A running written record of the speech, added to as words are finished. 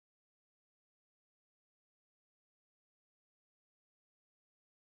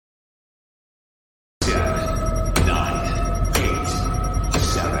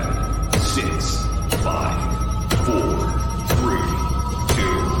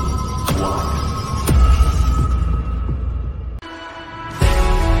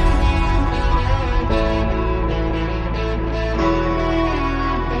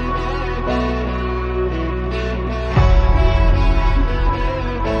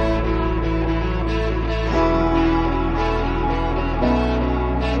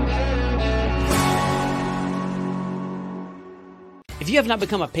have not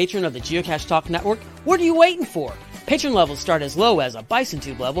become a patron of the Geocache Talk Network, what are you waiting for? Patron levels start as low as a Bison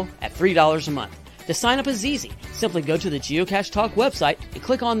Tube level at $3 a month. To sign up is easy. Simply go to the Geocache Talk website and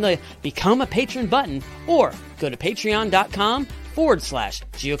click on the Become a Patron button, or go to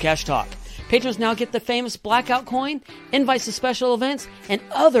patreon.com/Geocache Talk. Patrons now get the famous Blackout coin, invites to special events, and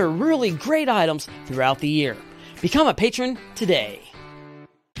other really great items throughout the year. Become a patron today.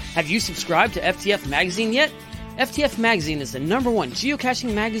 Have you subscribed to FTF Magazine yet? FTF Magazine is the #1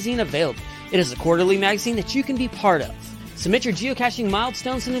 geocaching magazine available. It is a quarterly magazine that you can be part of. Submit your geocaching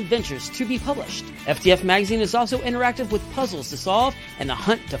milestones and adventures to be published. FTF Magazine is also interactive with puzzles to solve and the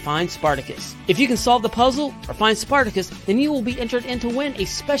hunt to find Spartacus. If you can solve the puzzle or find Spartacus, then you will be entered in to win a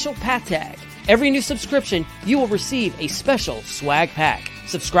special pack tag. Every new subscription, you will receive a special swag pack.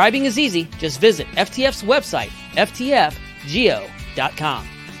 Subscribing is easy. Just visit FTF's website, ftfgeo.com.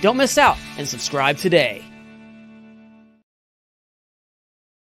 Don't miss out and subscribe today.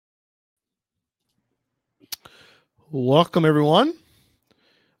 Welcome, everyone.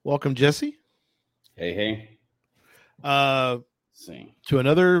 Welcome, Jesse. Hey. To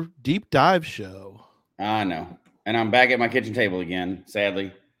another deep dive show. I know. And I'm back at my kitchen table again,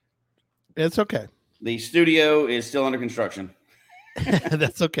 sadly. It's okay. The studio is still under construction.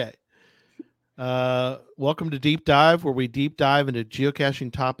 That's okay. Welcome to Deep Dive, where we deep dive into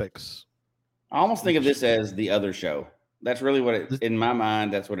geocaching topics. I almost think of this as the other show. That's really what it, in my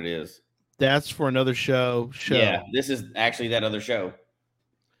mind, that's what it is. That's for another show. Yeah, this is actually that other show.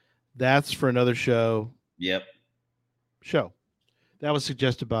 That's for another show. Yep. Show. That was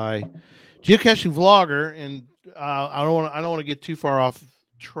suggested by Geocaching Vlogger, and I don't want to get too far off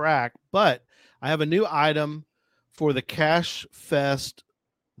track, but I have a new item for the Cache Fest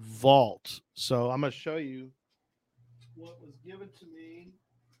Vault. So I'm going to show you what was given to me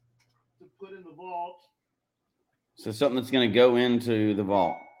to put in the vault. So something that's going to go into the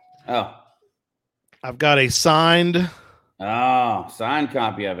vault. Oh. I've got a signed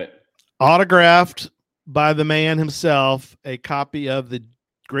copy of it. Autographed by the man himself, a copy of The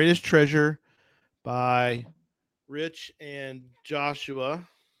Greatest Treasure by Rich and Joshua.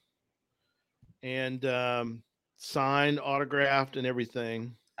 And signed, autographed, and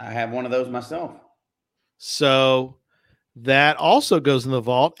everything. I have one of those myself. So that also goes in the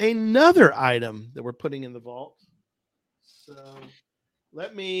vault. Another item that we're putting in the vault. So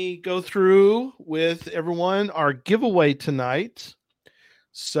let me go through with everyone our giveaway tonight.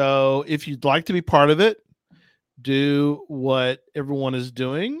 So if you'd like to be part of it, do what everyone is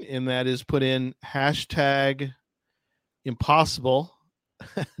doing, and that is put in hashtag impossible,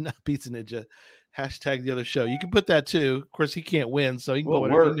 not Pizza Ninja, hashtag the other show. You can put that too. Of course, he can't win, so you can put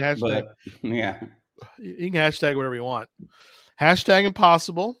whatever. Hashtag, yeah. You can hashtag whatever you want. Hashtag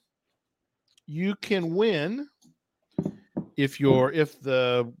impossible. You can win if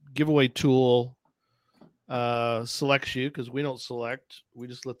the giveaway tool selects you, because we don't select. We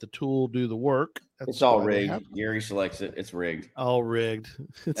just let the tool do the work. It's all rigged. Gary selects it. It's rigged. All rigged.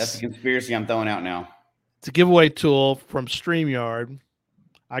 That's the conspiracy I'm throwing out now. It's a giveaway tool from StreamYard.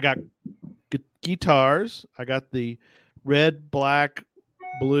 I got guitars. I got the red, black,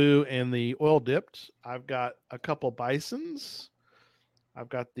 blue, and the oil dipped. I've got a couple bisons. I've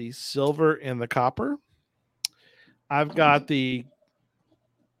got the silver and the copper. I've got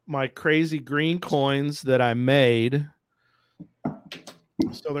my crazy green coins that I made.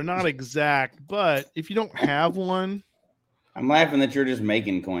 So they're not exact, but if you don't have one. I'm laughing that you're just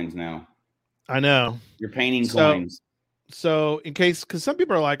making coins now. I know. You're painting coins. So in case, because some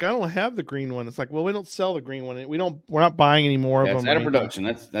people are like, I don't have the green one. It's like, well, we don't sell the green one. We're not buying any more of them. It's out of production.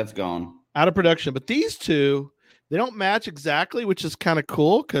 That's gone. Out of production. But these two, they don't match exactly, which is kind of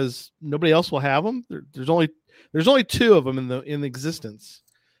cool because nobody else will have them. There's only two of them in existence.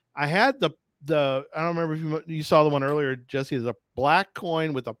 I had the I don't remember if you saw the one earlier, Jesse. Is a black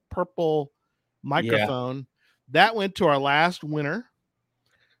coin with a purple microphone. Yeah. That went to our last winner.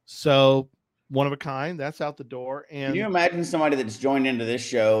 So one of a kind. That's out the door. And can you imagine somebody that's joined into this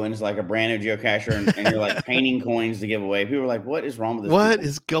show and is like a brand new geocacher and you're like painting coins to give away? People are like, what is wrong with this? What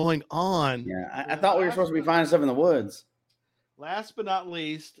is going on? Yeah, I thought we were supposed to be finding stuff in the woods. Last but not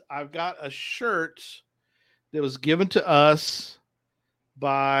least, I've got a shirt that was given to us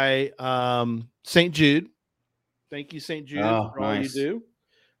by St. Jude. Thank you, St. Jude, for all you do.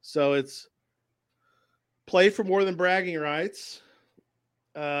 So it's play for more than bragging rights.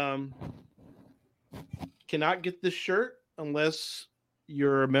 Cannot get this shirt unless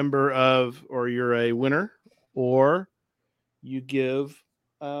you're a member of, or you're a winner, or you give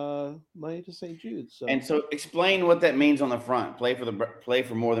money to St. Jude. So explain what that means on the front. Play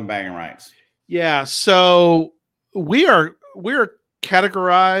for more than bragging rights. Yeah. So we are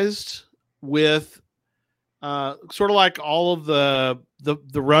categorized with sort of like all of the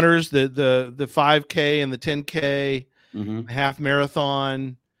runners, the 5K and the 10K, half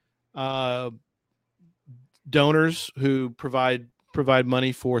marathon donors who provide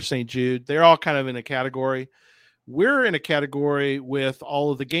money for St. Jude. They're all kind of in a category. We're in a category with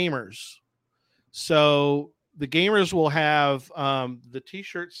all of the gamers. So the gamers will have the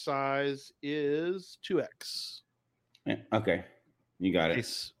t-shirt size is 2X. Yeah, okay, you got it. In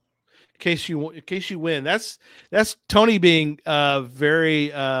case you win. That's Tony being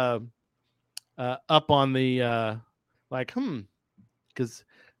very up on the because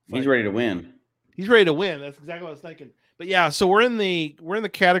he's ready to win. He's ready to win. That's exactly what I was thinking. But yeah, so we're in the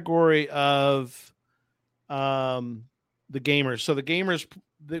category of the gamers. So the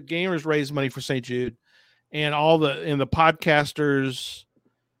gamers raise money for St. Jude, and the podcasters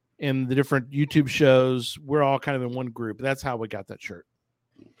and the different YouTube shows, we're all kind of in one group. That's how we got that shirt.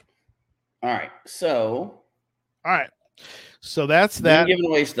 All right. So that's that. Giving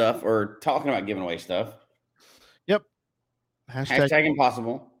away stuff or talking about giving away stuff. Yep. Hashtag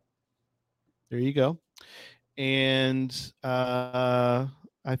impossible. There you go. And I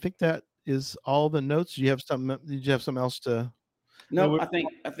think that is all the notes. Did you have something else to? No, I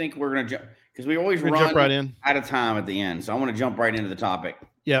think we're gonna jump because we always run jump right in out of time at the end. So I want to jump right into the topic.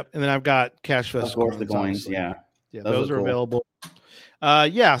 Yep, and then I've got Cash Fest. Of course, the coins. Yeah, those are cool. Available.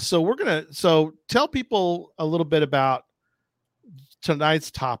 So we're gonna tell people a little bit about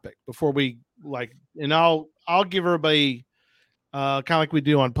tonight's topic before we and I'll give everybody kind of like we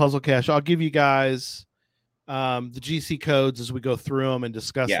do on Puzzle Cash. I'll give you guys the GC codes as we go through them and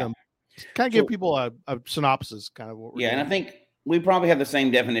discuss them. Kind of give people a synopsis, kind of what we're doing. And I think we probably have the same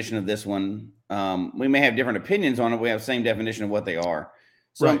definition of this one. We may have different opinions on it. We have the same definition of what they are.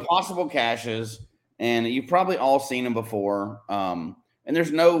 So impossible caches, and you've probably all seen them before. And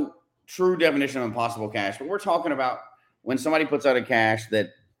there's no true definition of impossible cache, but we're talking about when somebody puts out a cache that,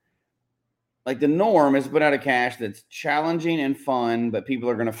 like, the norm is to put out a cache that's challenging and fun, but people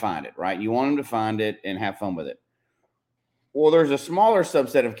are going to find it, right? You want them to find it and have fun with it. Well, there's a smaller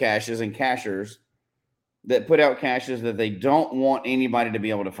subset of caches and cachers that put out caches that they don't want anybody to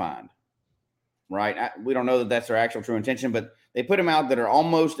be able to find, right? We don't know that that's their actual true intention, but they put them out that are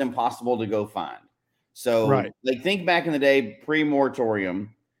almost impossible to go find. So like think back in the day,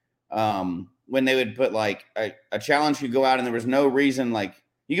 pre-moratorium, when they would put like a challenge could go out and there was no reason, like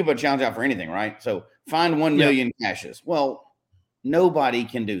you could put a challenge out for anything, right? So find 1 million caches. Well, nobody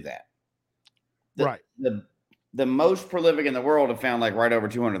can do that. The most prolific in the world have found like right over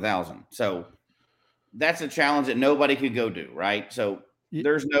 200,000. So that's a challenge that nobody could go do, right? So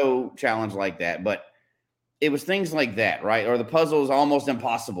there's no challenge like that, but it was things like that, right? Or the puzzle is almost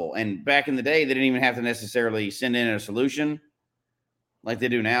impossible. And back in the day, they didn't even have to necessarily send in a solution like they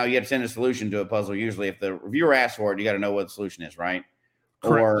do now. You have to send a solution to a puzzle. Usually if the reviewer asks for it, you got to know what the solution is, right?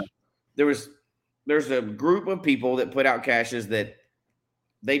 Correct. Or there's a group of people that put out caches that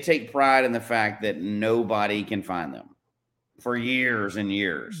they take pride in the fact that nobody can find them for years and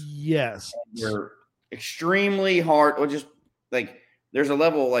years. Yes. They're extremely hard, or just like there's a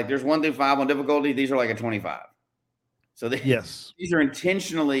level, like there's 1 through 5 on difficulty. These are like a 25. So these are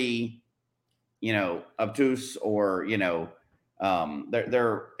intentionally, obtuse, or,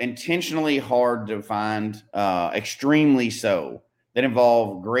 they're intentionally hard to find, extremely so, that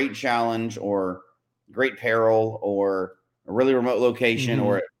involve great challenge or great peril or a really remote location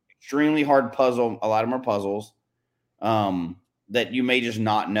or an extremely hard puzzle. A lot of them are puzzles that you may just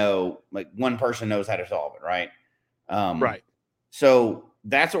not know. Like one person knows how to solve it, right? Right. So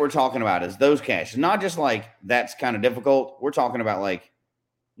that's what we're talking about, is those caches. Not just like that's kind of difficult. We're talking about like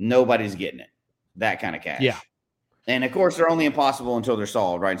nobody's getting it. That kind of cache. Yeah. And of course, they're only impossible until they're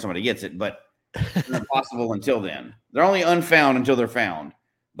solved, right? Somebody gets it, but they're impossible until then. They're only unfound until they're found.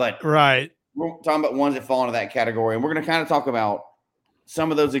 But we're talking about ones that fall into that category. And we're going to kind of talk about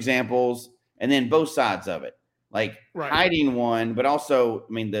some of those examples and then both sides of it. Like hiding one, but also,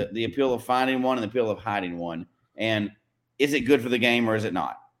 I mean, the appeal of finding one and the appeal of hiding one. And is it good for the game or is it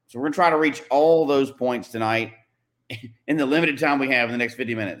not? So we're going to try to reach all those points tonight in the limited time we have in the next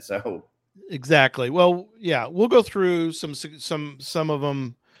 50 minutes. So exactly. Well, yeah, we'll go through some of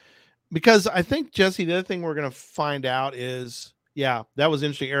them, because I think, Jesse, the other thing we're going to find out is, that was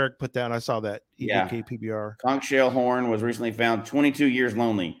interesting. Eric put that, I saw that. PBR. Conch shell horn was recently found, 22 years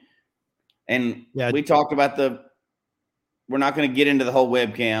lonely. And we talked about we're not going to get into the whole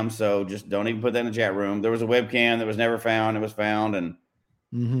webcam, so just don't even put that in the chat room. There was a webcam that was never found. It was found, and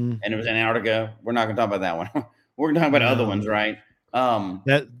it was in Antarctica. We're not going to talk about that one. We're going to talk about other ones, right?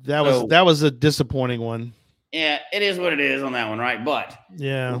 That was a disappointing one. Yeah, it is what it is on that one, right? But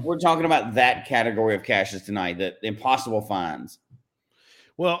Yeah. we're talking about that category of caches tonight, the impossible finds.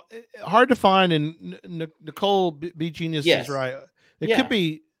 Well, hard to find, and Nicole B Genius Yes. is right. It could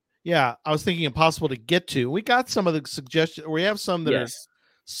be, yeah. I was thinking impossible to get to. We got some of the suggestions. We have some that are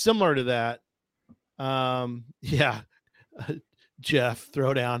similar to that. Yeah, Jeff,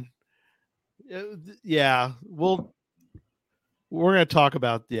 Throwdown. Yeah, we're going to talk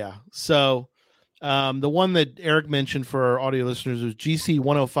about So, the one that Eric mentioned for our audio listeners was GC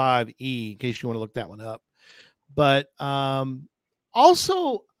 105E. In case you want to look that one up, but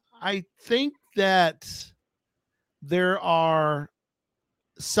also, I think that there are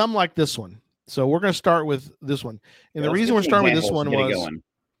some like this one. So we're going to start with this one. And the reason we're starting with this one was,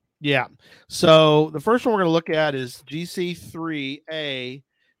 so the first one we're going to look at is GC3A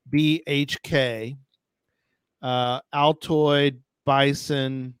BHK, Altoid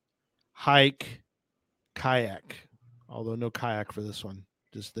Bison Hike Kayak. Although no kayak for this one,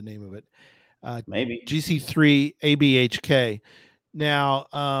 just the name of it. Maybe GC3 ABHK. Now,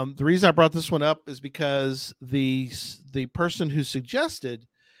 the reason I brought this one up is because the person who suggested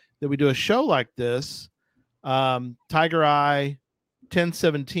that we do a show like this, Tiger Eye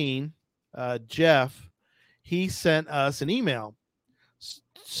 1017, Jeff, he sent us an email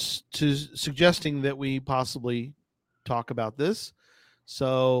suggesting that we possibly talk about this.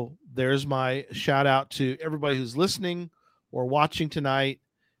 So there's my shout out to everybody who's listening or watching tonight.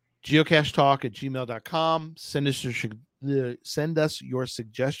 geocachetalk@gmail.com. Send us your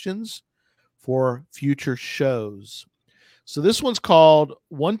suggestions for future shows. So this one's called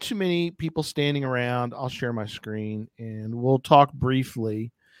One Too Many People Standing Around. I'll share my screen and we'll talk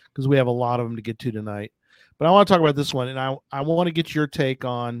briefly because we have a lot of them to get to tonight. But I want to talk about this one, and I want to get your take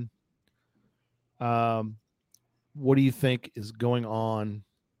on what do you think is going on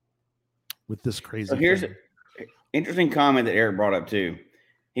with this crazy So here's an interesting comment that Eric brought up too.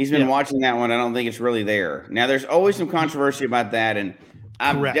 He's been watching that one. I don't think it's really there. Now, there's always some controversy about that, and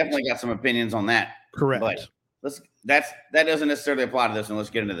I've definitely got some opinions on that. Correct. But that doesn't necessarily apply to this one. Let's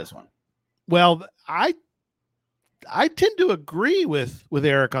get into this one. Well, I tend to agree with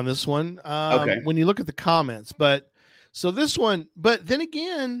Eric on this one. When you look at the comments, but this one, but then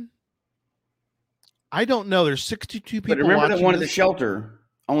again, I don't know. There's 62 people. But remember that one at the shelter,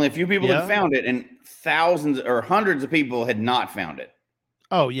 only a few people had found it, and thousands or hundreds of people had not found it.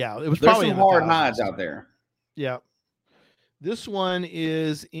 Oh yeah, it was There's probably some hard hides out there. Yeah, this one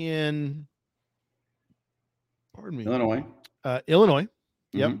is in, pardon me, Illinois. Illinois.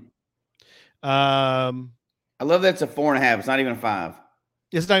 Yep. Mm-hmm. I love that's a 4.5. It's not even a 5.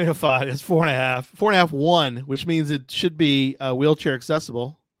 It's not even a 5. It's 4.5. 4.5 1, which means it should be wheelchair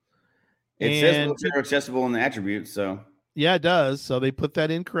accessible. It says wheelchair accessible in the attributes, so yeah, it does. So they put that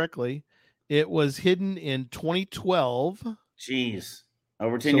in correctly. It was hidden in 2012. Jeez.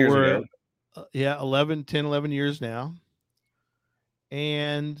 Over 10 years ago. 11 years now.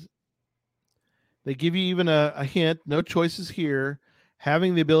 And they give you even a hint, no choices here.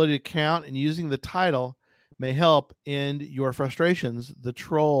 Having the ability to count and using the title may help end your frustrations. The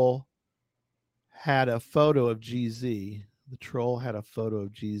troll had a photo of GZ.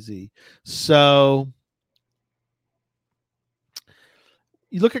 So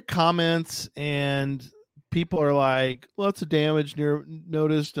you look at comments and people are like, well, it's a damage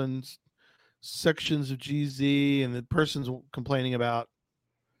noticed on sections of GZ, and the person's complaining about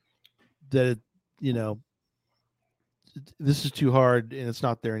that, this is too hard and it's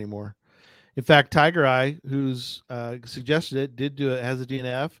not there anymore. In fact, Tiger Eye, who's suggested it, did do it, has a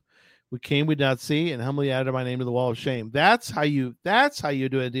DNF. We did not see, and humbly added my name to the wall of shame. That's how you do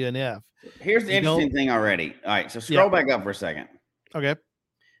a DNF. Here's the interesting thing already. All right, so scroll back up for a second. Okay.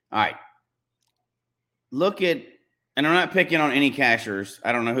 All right. Look at, and I'm not picking on any cachers.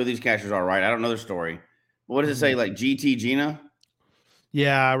 I don't know who these cachers are, right? I don't know their story. But what does it say, like GT Gina?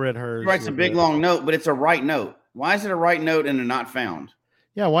 Yeah, I read hers. She writes a big, long note, but it's a right note. Why is it a right note and a not found?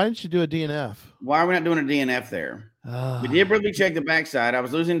 Yeah, why didn't you do a DNF? Why are we not doing a DNF there? We did briefly check the backside. I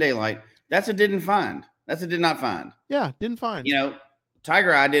was losing daylight. That's a didn't find. That's a did not find. Yeah, didn't find.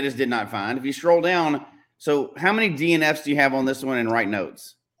 Tiger Eye did did not find. If you scroll down, so how many DNFs do you have on this one in right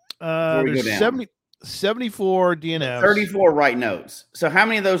notes? There's 74 DNFs. 34 right notes. So how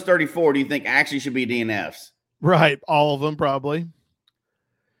many of those 34 do you think actually should be DNFs? Right, all of them probably.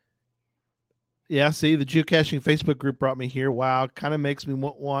 Yeah, see, the geocaching Facebook group brought me here. Wow, kind of makes me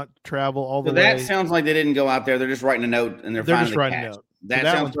want to travel all the way. That sounds like they didn't go out there. They're just writing a note and they're finding just writing a note. That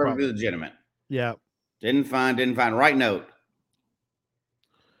sounds perfectly legitimate. Yeah. Didn't find. Right note.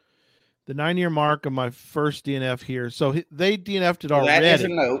 The 9-year mark of my first DNF here. So they DNF'd it already. That is a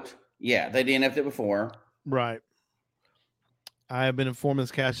note. Yeah, they DNF'd it before. Right. I have been informed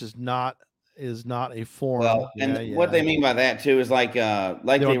this cash is not a forum. Well, and what they mean by that too is like they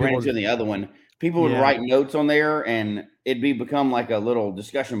ran into the other one. People would write notes on there, and it'd become like a little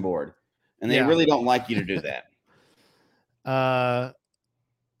discussion board, and they really don't like you to do that.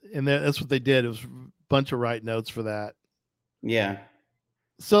 And that's what they did. It was a bunch of write notes for that. Yeah.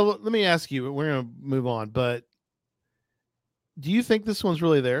 So let me ask you. We're gonna move on, but do you think this one's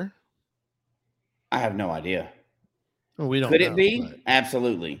really there? I have no idea. Well, we don't. Could it be? But...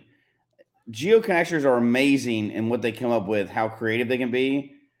 Absolutely. Geocachers are amazing in what they come up with, how creative they can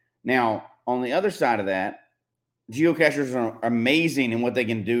be. Now, on the other side of that, geocachers are amazing in what they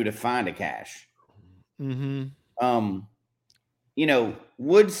can do to find a cache. Mm-hmm. You know,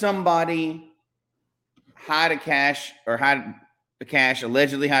 would somebody hide a cache or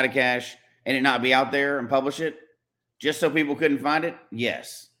allegedly hide a cache, and it not be out there and publish it just so people couldn't find it?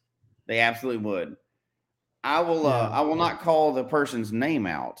 Yes, they absolutely would. I will not call the person's name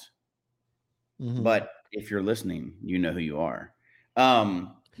out, but if you're listening, you know who you are.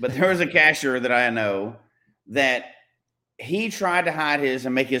 But there was a cacher that I know that he tried to hide his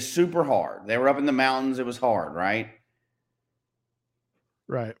and make his super hard. They were up in the mountains. It was hard, right?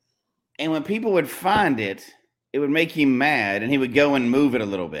 Right. And when people would find it, it would make him mad, and he would go and move it a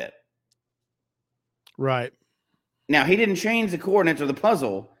little bit. Right. Now, he didn't change the coordinates of the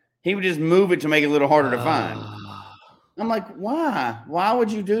puzzle. He would just move it to make it a little harder to find. I'm like, why? Why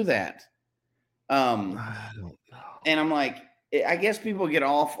would you do that? I don't know. And I'm like, I guess people get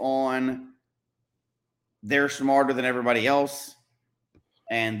off on they're smarter than everybody else,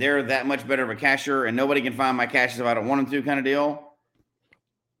 and they're that much better of a cacher, and nobody can find my caches if I don't want them to, kind of deal.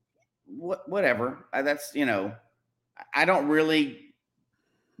 Whatever. That's, you know, I don't really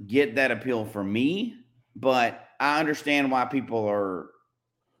get that appeal for me, but I understand why people are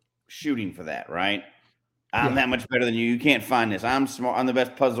shooting for that, right? I'm that much better than you. You can't find this. I'm smart. I'm the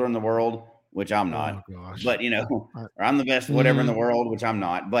best puzzler in the world, which I'm not. Oh, gosh. But, you know, or I'm the best whatever in the world, which I'm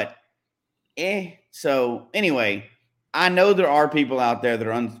not. But, so anyway, I know there are people out there that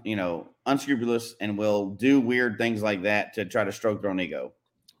are, unscrupulous and will do weird things like that to try to stroke their own ego.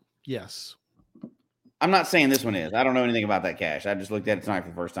 Yes. I'm not saying this one is. I don't know anything about that cache. I just looked at it tonight for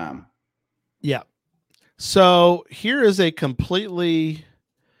the first time. Yeah. So here is a completely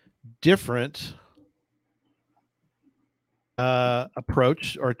different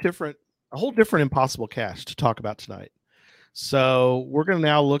approach, or a whole different impossible cache to talk about tonight. So we're going to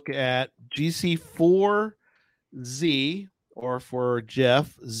now look at GC4Z, or for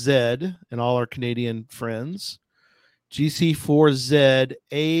Jeff, Z, and all our Canadian friends. GC4Z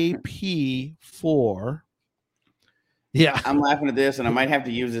AP4. Yeah. I'm laughing at this, and I might have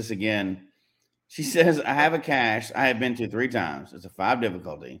to use this again. She says, I have a cache I have been to 3 times. It's a 5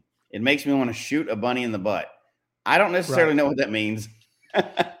 difficulty. It makes me want to shoot a bunny in the butt. I don't necessarily know what that means.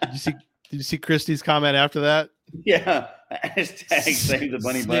 Did you see Christy's comment after that? Yeah. Hashtag save the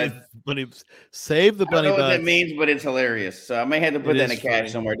bunny butt. Save the bunny butt. I don't know what that means, but it's hilarious. So I may have to put that in a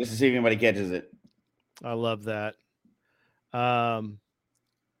cache somewhere just to see if anybody catches it. I love that.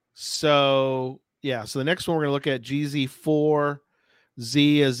 So the next one we're going to look at GZ4,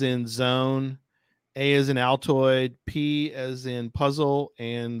 Z as in zone, A as in Altoid, P as in puzzle,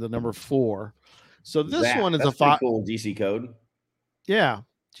 and the number 4. So this one is a cool GC code. Yeah.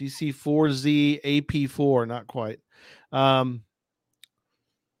 GC4Z AP4, not quite. Oh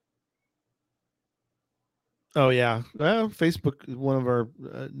yeah. Well, Facebook, one of our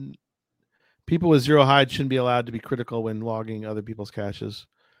people with zero hide shouldn't be allowed to be critical when logging other people's caches.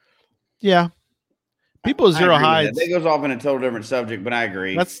 Yeah. People with zero hides. That goes off in a total different subject, but I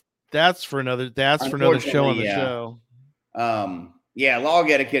agree. That's for another show on the show.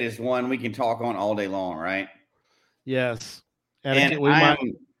 Log etiquette is one we can talk on all day long, right? Yes. And I'm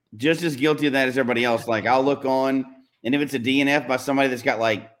just as guilty of that as everybody else. Like, I'll look on, and if it's a DNF by somebody that's got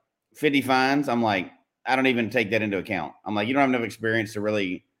like 50 fines, I'm like, I don't even take that into account. I'm like, you don't have enough experience for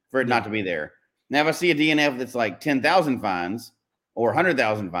it not to be there. Now, if I see a DNF that's like 10,000 fines or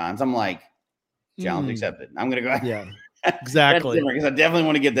 100,000 fines, I'm like, challenge accepted. I'm going to go. Yeah, exactly. Because I definitely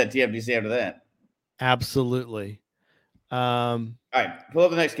want to get that TFDC after that. Absolutely. All right, pull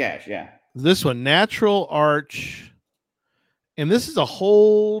up the next cache. Yeah. This one, Natural Arch. And this is a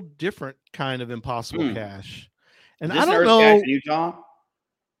whole different kind of impossible cache. And I don't know. Cache in Utah?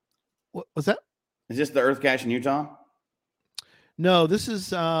 What was that? Is this the Earth cache in Utah? No, this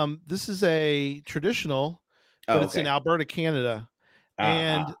is a traditional, but it's in Alberta, Canada.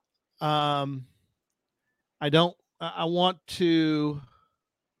 And I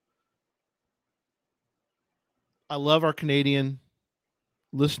love our Canadian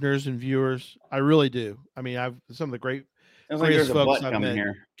listeners and viewers. I really do. I mean, I've some of the Sounds like there's a butt coming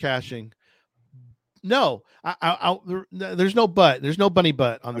here. Caching. No, there's no butt. There's no bunny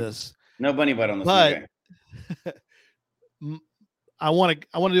butt on this. No bunny butt on this. But I want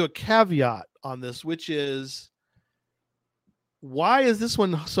to do a caveat on this, which is, why is this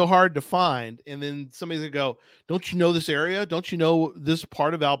one so hard to find? And then somebody's gonna go, don't you know this area? Don't you know this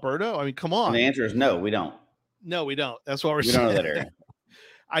part of Alberta? I mean, come on. And the answer is no, we don't. No, we don't. That's what we're saying. We don't know that area.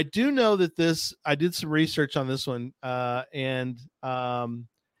 I do know that I did some research on this one, and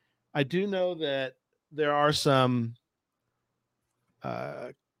I do know that there are some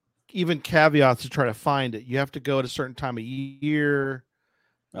even caveats to try to find it. You have to go at a certain time of year.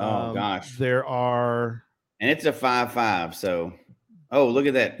 Oh gosh, there are, and it's a 5.5. So, look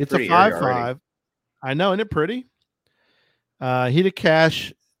at that! It's a 5.5. I know, isn't it pretty? Heated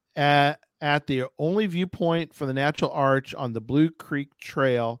cache at the only viewpoint for the natural arch on the Blue Creek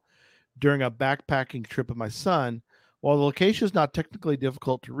Trail during a backpacking trip with my son. While the location is not technically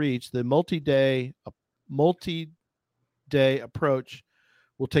difficult to reach, the multi-day approach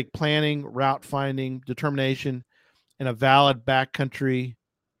will take planning, route finding, determination, and a valid backcountry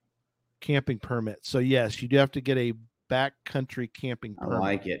camping permit. So yes, you do have to get a backcountry camping permit. I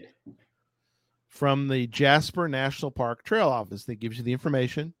like it. From the Jasper National Park Trail Office. That gives you the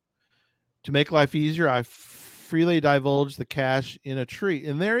information. To make life easier, I freely divulge the cache in a tree.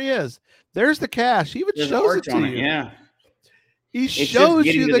 And there he is. There's the cache. He even shows it to you. Yeah. He shows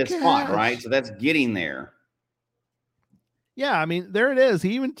you the cache. Spot, right? So that's getting there. Yeah, I mean, there it is.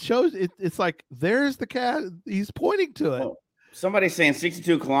 He even shows it. It's like, there's the cache. He's pointing to it. Somebody's saying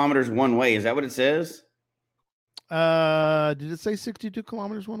 62 kilometers one way. Is that what it says? Did it say 62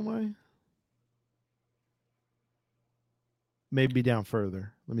 kilometers one way? Maybe down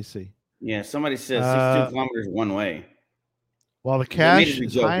further. Let me see. Yeah, somebody says 62 kilometers one way. While the cache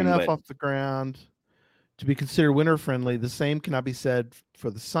is high enough off the ground to be considered winter friendly, the same cannot be said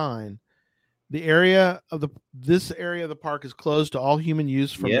for the sign. This area of the park is closed to all human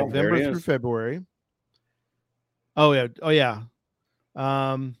use from November through February. Oh yeah.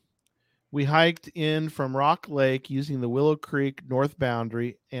 We hiked in from Rock Lake using the Willow Creek North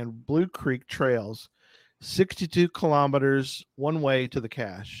Boundary and Blue Creek trails, 62 kilometers one way to the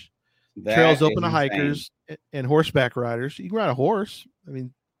cache. Trails open to hikers and horseback riders. You can ride a horse. I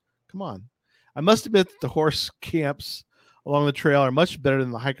mean, come on. I must admit that the horse camps along the trail are much better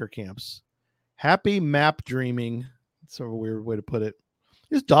than the hiker camps. Happy map dreaming. That's a weird way to put it.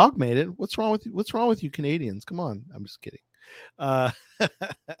 His dog made it. What's wrong with you? What's wrong with you Canadians? Come on. I'm just kidding.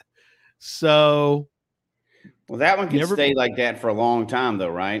 So. Well, that one can stay like that for a long time though,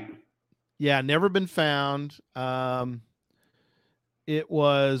 right? Yeah. Never been found. It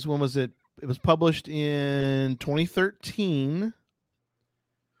was, when was it? It was published in 2013.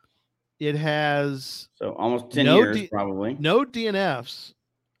 It has almost 10 years, probably. No DNFs.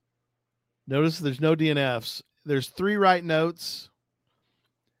 Notice there's no DNFs. There's 3 write notes,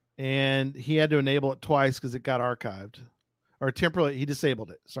 and he had to enable it twice because it got archived, or temporarily he disabled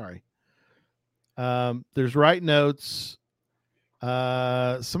it. Sorry. There's write notes.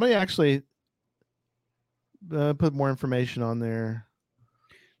 Somebody actually put more information on there.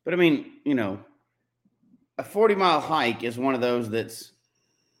 But I mean, a 40-mile hike is one of those that's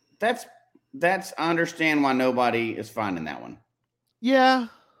I understand why nobody is finding that one. Yeah.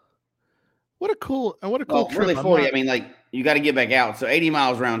 What a cool trip. Really 40. I mean, like, you got to get back out. So 80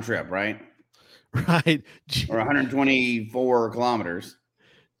 miles round trip, right? Right. Or 124 kilometers.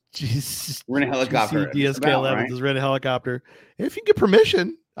 Jesus. We're in a helicopter. DSK-11 is rent a helicopter. If you get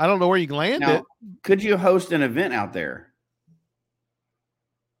permission, I don't know where you can land it. Could you host an event out there?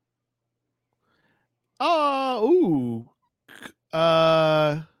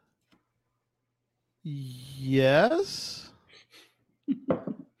 Yes.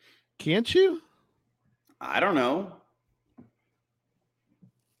 Can't you? I don't know.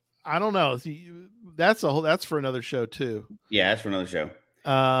 See, that's for another show too. Yeah, that's for another show.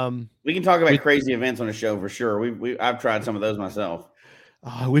 We can talk about crazy events on a show for sure. I've tried some of those myself.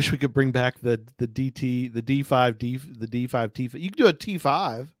 I wish we could bring back the D5 T5. You can do a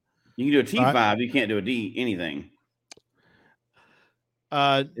T5. You can do a T5. Right? You can't do a D anything.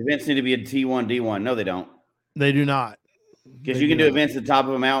 Events need to be a T1, D1. No, they don't. They do not. Because you can do events at the top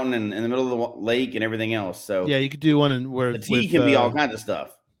of a mountain and in the middle of the lake and everything else. So yeah, you could do one where the T can be all kinds of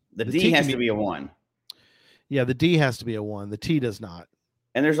stuff. The D has to be a 1. Yeah, the D has to be a 1. The T does not.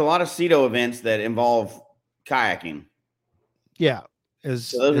 And there's a lot of CETO events that involve kayaking. Yeah,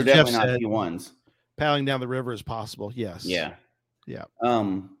 so those are definitely not T1s. Paddling down the river is possible. Yes. Yeah. Yeah.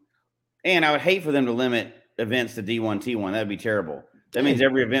 And I would hate for them to limit events to D1, T1. That'd be terrible. That means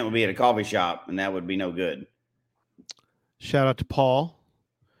every event would be at a coffee shop, and that would be no good. Shout out to Paul,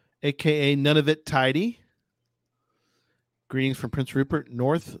 aka None of It Tidy. Greetings from Prince Rupert,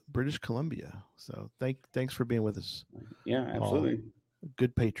 North British Columbia. So thanks for being with us. Yeah, absolutely. Paul.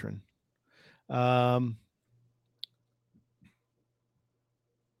 Good patron.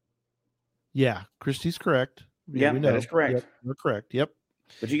 Yeah, Christy's correct. Yeah, that is correct. Yep, we're correct. Yep.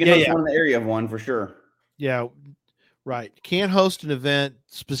 But you can host one in the area of one for sure. Yeah, right. Can't host an event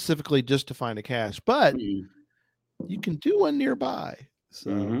specifically just to find a cache, but you can do one nearby.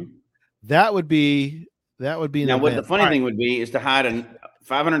 So that would be now. What the funny thing would be is to hide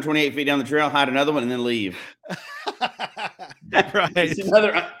 528 feet down the trail, hide another one, and then leave. Right.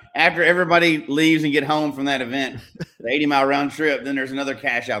 After everybody leaves and get home from that event, the 80-mile round trip, then there's another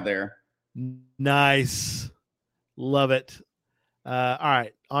cache out there. Nice. Love it. All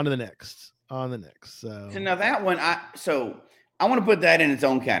right. On to the next. So now that one, I want to put that in its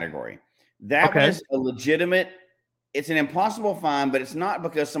own category. That was a legitimate. It's an impossible find, but it's not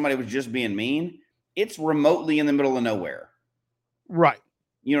because somebody was just being mean. It's remotely in the middle of nowhere. Right.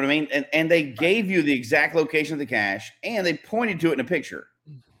 You know what I mean? And they gave you the exact location of the cache, and they pointed to it in a picture.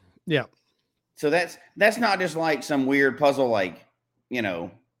 Yeah. So that's not just like some weird puzzle, like,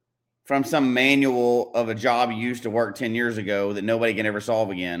 from some manual of a job you used to work 10 years ago that nobody can ever solve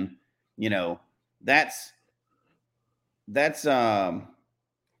again. That's a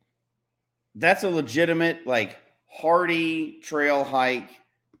legitimate, like, hardy trail hike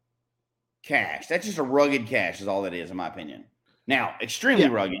cache. That's just a rugged cache is all that is, in my opinion. Now, extremely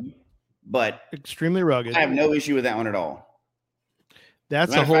rugged, but extremely rugged. I have no issue with that one at all.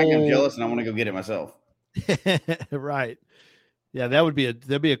 That's a whole. I'm jealous, and I want to go get it myself. Right. Yeah, that'd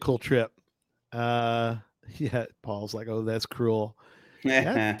be a cool trip. Yeah, Paul's like, oh, that's cruel.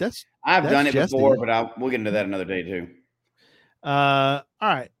 I've done it before, but we'll get into that another day too. All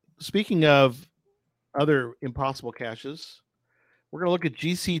right. Speaking of other impossible caches, we're gonna look at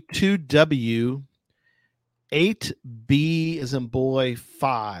GC2W 8B as in boy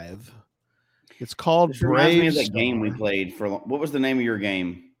 5. It's called Brave. Reminds me of that game we played for. What was the name of your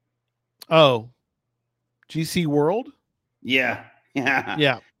game? Oh, GC World. Yeah.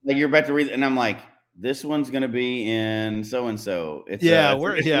 Yeah. Like you're about to read, and I'm like, this one's gonna be in so and so. It's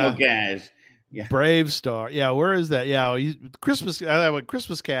cache. Yeah. Brave Star. Yeah, where is that? Yeah, Christmas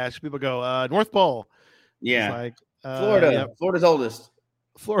cache. People go North Pole. Yeah, like Florida. Yep. Florida's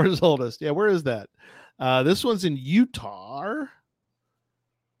oldest. Yeah, where is that? This one's in Utah.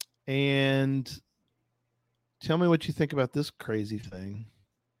 And tell me what you think about this crazy thing.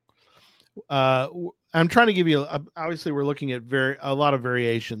 I'm trying to give you. Obviously, we're looking at a lot of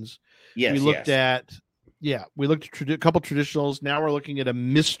variations. Yes, we looked at a couple traditionals. Now we're looking at a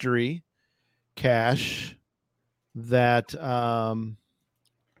mystery cache that DMM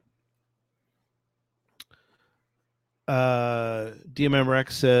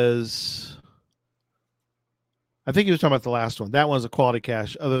Rex says. I think he was talking about the last one. That one's a quality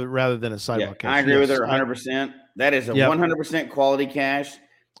cache, rather than a sidewalk cache. I agree with her 100%. That is a 100% quality cache.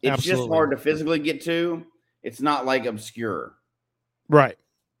 It's just hard to physically get to. It's not like obscure. Right.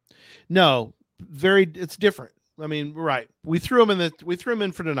 No, it's different. I mean, right. We threw them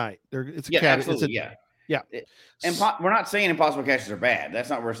in for tonight. It's a absolutely. Yeah. And we're not saying impossible caches are bad. That's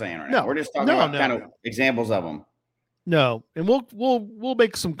not what we're saying right now. We're just talking about kind of examples of them. No, and we'll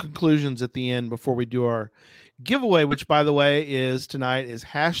make some conclusions at the end before we do our giveaway, which, by the way, is tonight is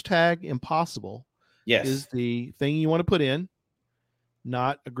 #impossible. Yes, is the thing you want to put in.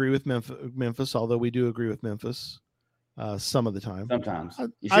 Not agree with Memphis, although we do agree with Memphis some of the time. Sometimes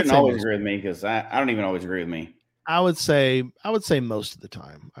you shouldn't always agree with me because I don't even always agree with me. I would say most of the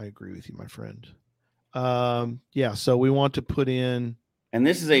time I agree with you, my friend. Yeah. So we want to put in, and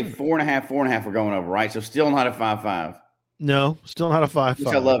this is a 4.5 we're going over, right? So still not a 5.5. No, still not a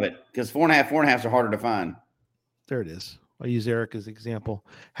 5.5. I love it because 4.5s are harder to find. There it is. I'll use Eric as example.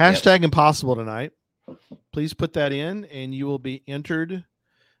 #impossible tonight. Please put that in, and you will be entered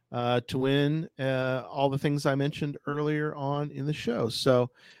to win all the things I mentioned earlier on in the show. So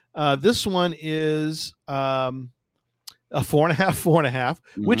this one is a 4.5,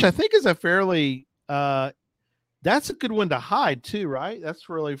 which I think is a fairly that's a good one to hide too, right? That's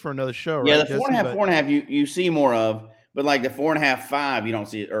really for another show, right? Yeah, the 4.5 you see more of, but like the 4.5, 5, you don't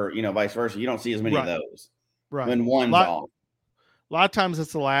see it, or vice versa. You don't see as many of those. Right. When one's off. A lot of times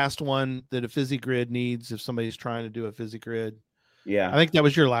it's the last one that a fizzy grid needs if somebody's trying to do a fizzy grid. Yeah. I think that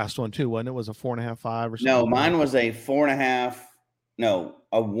was your last one too, wasn't it? Was a 4.5, 5 or something? No, mine was a 4.5. No,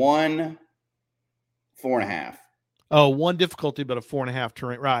 a 1, 4.5. Oh, 1 difficulty, but a 4.5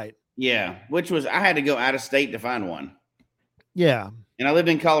 terrain. Right. Yeah. Which was, I had to go out of state to find one. Yeah. And I lived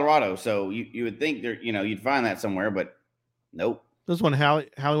in Colorado, so you would think there, you'd find that somewhere, but nope. This one, Hallie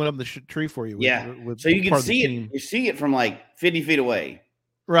went up the tree for you. So you can see it. You see it from like 50 feet away.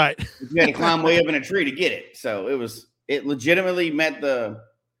 Right. You had to climb way up in a tree to get it. So it legitimately met the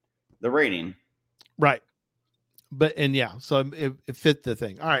rating. Right. So it fit the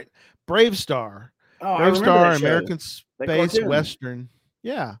thing. All right. Brave Star. Oh, Brave Star, American Space Western.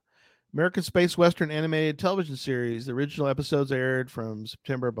 Yeah. American Space Western animated television series. The original episodes aired from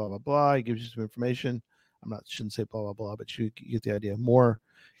September, blah, blah, blah. He gives you some information. Shouldn't say blah, blah, blah, but you get the idea. More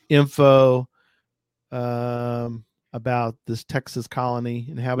info about this Texas colony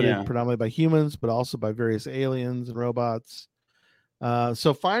inhabited predominantly by humans, but also by various aliens and robots.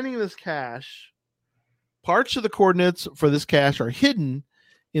 So finding this cache, parts of the coordinates for this cache are hidden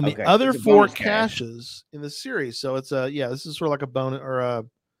in the other 4 caches in the series. So it's this is sort of like a bonus or a,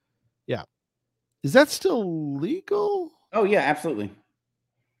 is that still legal? Oh yeah, absolutely.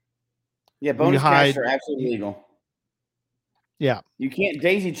 Yeah, bonus caches are absolutely legal. Yeah. You can't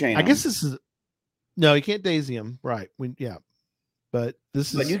daisy chain them. I guess this is, no, you can't daisy them. Right. But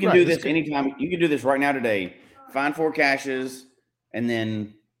this is, but you can do this anytime. You can do this right now today. Find 4 caches and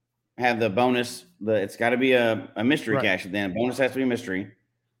then have the bonus. It's got to be a mystery cache. Then bonus has to be a mystery.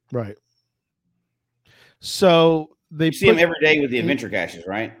 Right. So you see them every day with the adventure caches,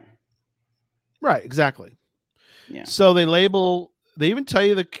 right? Right. Exactly. Yeah. So they even tell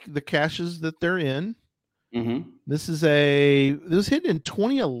you the caches that they're in. Mm-hmm. This was hidden in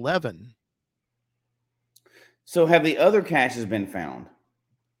 2011. So have the other caches been found?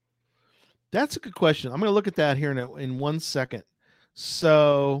 That's a good question. I'm going to look at that here in 1 second.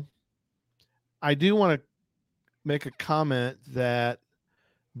 So I do want to make a comment that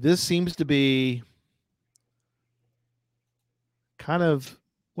this seems to be kind of,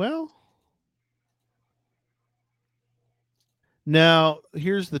 now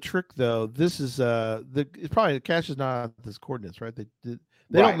here's the trick though. This is it's probably the cache is not this coordinates, right? They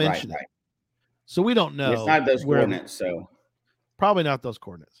don't mention it. So we don't know. It's not those coordinates, so probably not those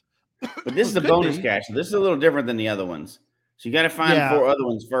coordinates. But this is the bonus cache. So this is a little different than the other ones. So you got to find 4 other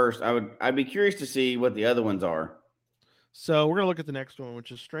ones first. I'd be curious to see what the other ones are. So we're gonna look at the next one,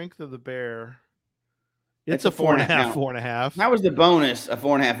 which is Strength of the Bear. It's a 4.5, 4.5. How was the bonus a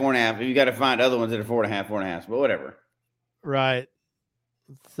 4.5, 4.5? You got to find other ones that are 4.5, 4.5, but whatever. Right.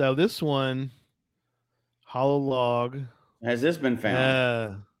 So this one, Hollow Log. Has this been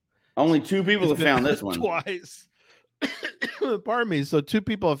found? Only 2 people have found this one. Twice. Pardon me. So 2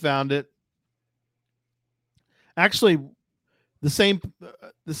 people have found it. Actually, the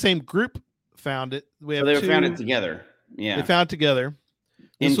same group found it. They found it together. Yeah. They found it together.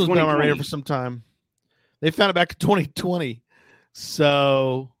 This was been on our radar for some time. They found it back in 2020.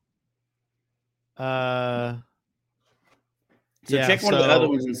 So check one of the other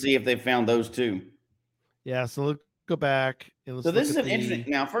ones and see if they found those too. Yeah, so let's go back. And so this is an interesting.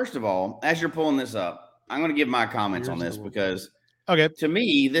 Now, first of all, as you're pulling this up, I'm going to give my comments on this because, to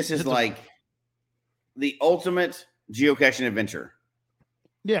me, this is like the ultimate geocaching adventure.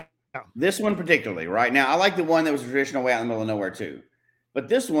 Yeah. This one particularly, right? Now, I like the one that was traditional way out in the middle of nowhere too. But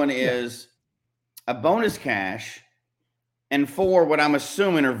this one is a bonus cache and 4 what I'm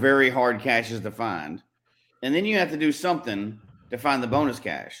assuming are very hard caches to find. And then you have to do something to find the bonus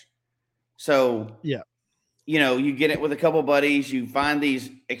cache. So, you get it with a couple buddies. You find these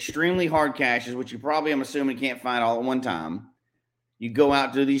extremely hard caches, which you probably, I'm assuming, can't find all at one time. You go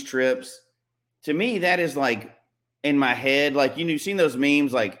out, do these trips. To me, that is like in my head, like, you've seen those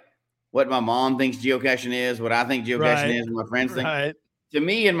memes, like what my mom thinks geocaching is, what I think geocaching is, and my friends think. Right. To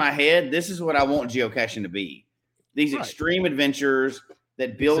me, in my head, this is what I want geocaching to be. These extreme adventures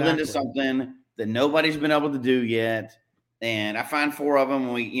that build into something that nobody's been able to do yet. And I find 4 of them,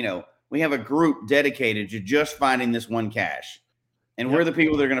 and we have a group dedicated to just finding this one cache. And we're the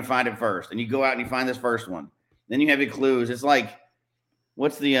people that are going to find it first. And you go out and you find this first one. Then you have your clues. It's like,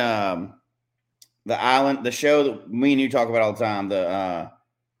 what's the island, the show that me and you talk about all the time, where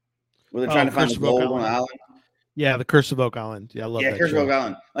they're trying to find the gold on the island? Yeah, the Curse of Oak Island. Yeah, I love that. Yeah, Curse of Oak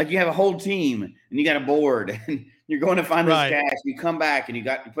Island. Like, you have a whole team and you got a board and you're going to find this cache. You come back and you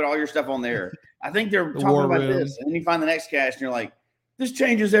put all your stuff on there. I think they're talking about this. And then you find the next cache and you're like, this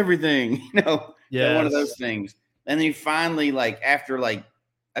changes everything. One of those things. And then you finally, like, after like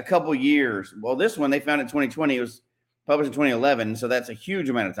a couple years, well, this one they found in 2020. It was published in 2011. So that's a huge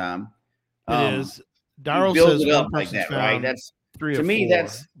amount of time. It is. Daryl says it up like that, right? That's 3 to me, 4.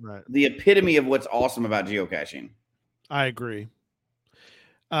 that's the epitome of what's awesome about geocaching. I agree.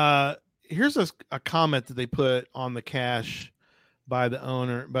 Here's a comment that they put on the cache by the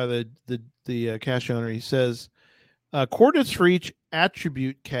owner, by the cache owner. He says, Coordinates for each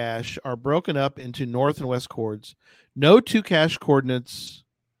attribute cache are broken up into north and west chords. No two cache coordinate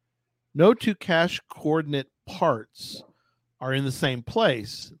parts are in the same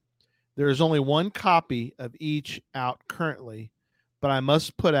place. There is only one copy of each out currently, but I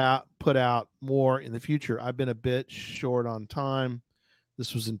must put out more in the future. I've been a bit short on time.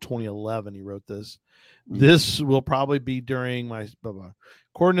 This was in 2011. He wrote this. This will probably be during my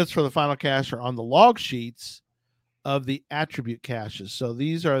coordinates for the final cache are on the log sheets of the attribute caches. So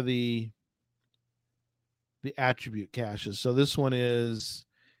these are the attribute caches. So this one is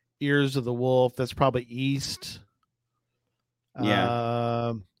Ears of the Wolf. That's probably east.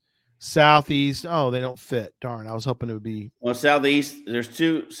 Yeah. Southeast. Oh, they don't fit. Darn. I was hoping it would be. Well, southeast. There's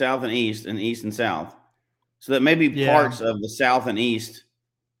two, south and east and south. So that may be parts of the south and east.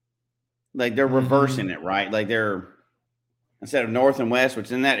 Like they're reversing it, right? Like they're instead of north and west,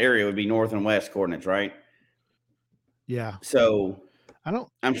 which in that area would be north and west coordinates, right? Yeah. So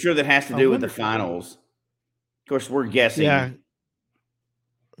I'm sure that has to do with the finals. Of course, we're guessing. Yeah.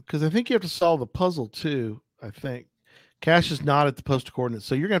 Because I think you have to solve the puzzle too. I think cache is not at the postal coordinates,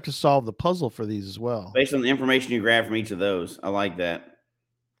 so you're gonna have to solve the puzzle for these as well, based on the information you grab from each of those. I like that.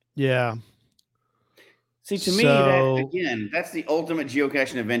 Yeah. See, to me, that's the ultimate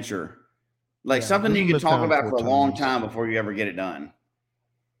geocaching adventure. Like something you can talk about for a long time before you ever get it done.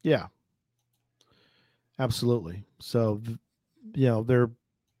 Yeah. Absolutely. So, they're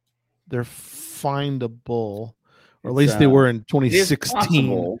findable, or at least they were in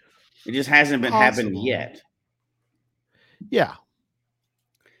 2016. It just hasn't been happened yet. Yeah.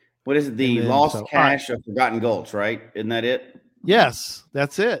 What is it? The Lost Cache of Forgotten Gulch, right? Isn't that it? Yes,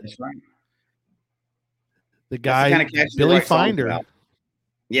 that's it. That's right. The guy, Billy Finder.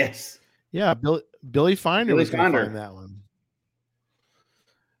 Yes. Yeah, Billy Finder was going to find that one.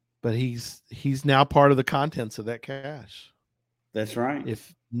 But he's now part of the contents of that cache. That's right.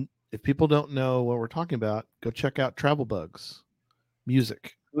 If people don't know what we're talking about, go check out Travel Bugs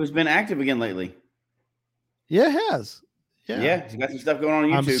Music. Who's been active again lately? Yeah, it has. Yeah, he's got some stuff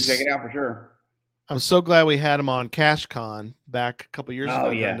going on YouTube. Check it out for sure. I'm so glad we had him on CacheCon back a couple years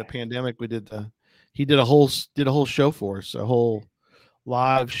ago during the pandemic. He did a whole show for us, a whole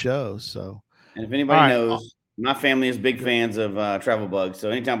live show. So, and if anybody knows, my family is big fans of Travel Bugs. So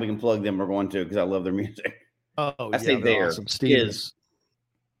anytime we can plug them, we're going to, because I love their music. Oh, I say they're awesome. Steve.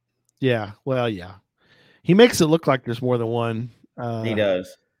 Yeah, well, yeah. He makes it look like there's more than one. He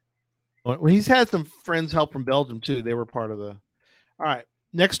does. Well, he's had some friends help from Belgium too. They were part of the. All right,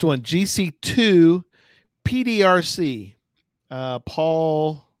 next one, GC2 PDRC.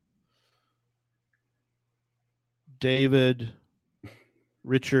 Paul, David,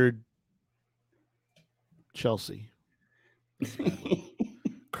 Richard, Chelsea.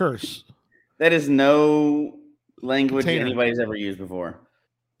 Curse. That is no language anybody's ever used before.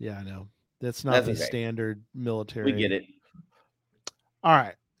 Yeah, I know. That's not the standard military. We get it. All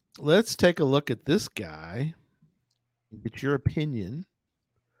right. Let's take a look at this guy. Get your opinion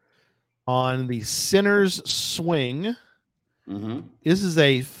on the Sinner's Swing. Mm-hmm. This is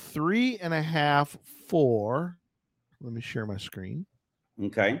a 3.5 4. Let me share my screen.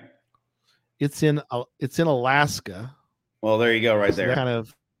 Okay. It's in Alaska. Well, there you go, right there.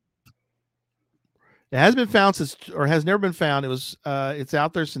 It has been found since, or has never been found. It's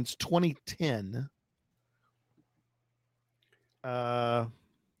out there since 2010. So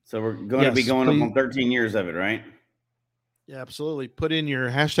we're going to be going up on 13 years of it, right? Yeah, absolutely. Put in your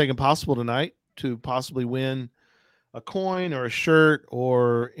hashtag impossible tonight to possibly win a coin or a shirt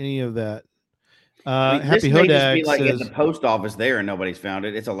or any of that. Happy Hodag says, be like at the post office there and nobody's found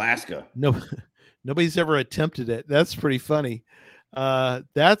it. It's Alaska. No, nobody's ever attempted it. That's pretty funny.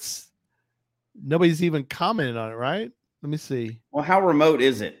 Nobody's even commented on it, right? Let me see. Well, how remote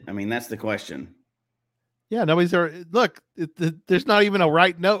is it? I mean, that's the question. Yeah, nobody's ever look. There's not even a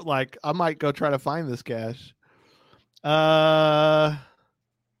right note. Like, I might go try to find this cache.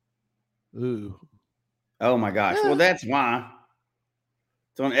 Ooh. Oh my gosh. Well, that's why.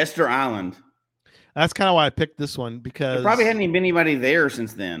 It's on Esther Island. That's kind of why I picked this one, because there probably hadn't even been anybody there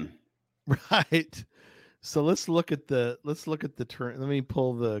since then. Right. So let's look at the terrain. Let me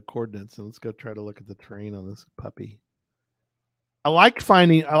pull the coordinates and let's go try to look at the terrain on this puppy. I like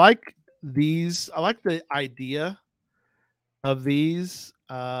these. I like the idea of these.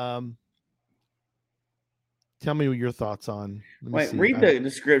 Tell me what your thoughts on. Wait, read the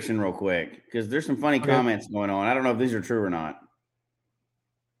description real quick, because there's some funny comments going on. I don't know if these are true or not.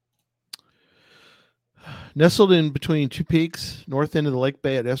 Nestled in between two peaks, north end of the lake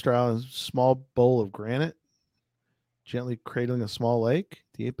bay at Esther Island, small bowl of granite, gently cradling a small lake.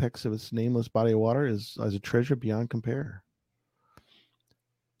 The apex of its nameless body of water is as a treasure beyond compare.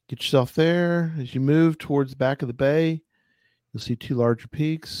 Get yourself there. As you move towards the back of the bay, you'll see two larger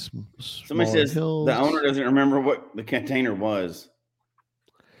peaks. Somebody says hills. The owner doesn't remember what the container was.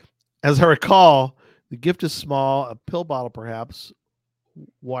 As I recall, the gift is small, a pill bottle perhaps,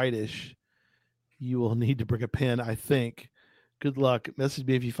 whitish. You will need to bring a pen, I think. Good luck. Message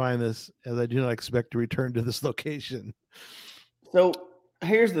me if you find this, as I do not expect to return to this location. So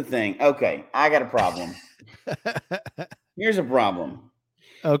here's the thing. Okay, I got a problem. Here's a problem.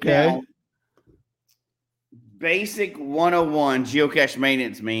 Okay. Now, basic 101 geocache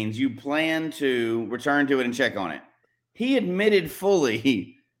maintenance means you plan to return to it and check on it. He admitted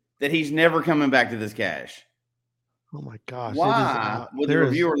fully that he's never coming back to this cache. Oh my gosh. Why would the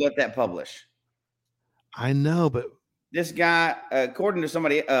reviewer let that publish? I know, but this guy, according to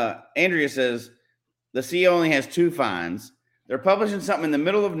somebody, Andrea says the CEO only has 2 finds. They're publishing something in the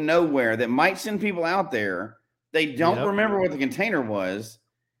middle of nowhere that might send people out there. They don't remember what the container was.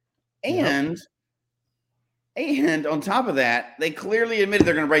 And on top of that, they clearly admitted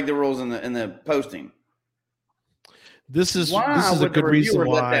they're going to break the rules in the posting. This is a good reason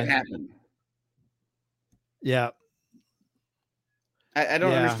why let that happen. Yeah. I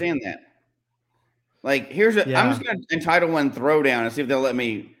don't understand that. Like, I'm just going to entitle one Throwdown and see if they'll let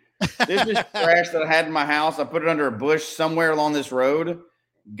me. This is trash that I had in my house. I put it under a bush somewhere along this road.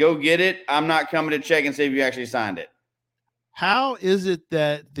 Go get it. I'm not coming to check and see if you actually signed it. How is it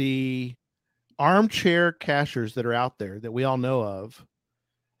that the armchair cachers that are out there that we all know of,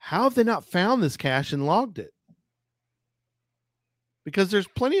 how have they not found this cache and logged it? Because there's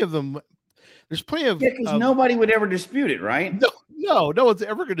plenty of them. There's plenty of because nobody would ever dispute it, right? No one's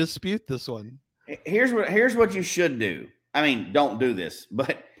ever going to dispute this one. Here's what you should do. I mean, don't do this,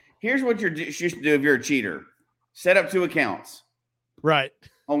 but here's what you should do if you're a cheater. Set up 2 accounts. Right.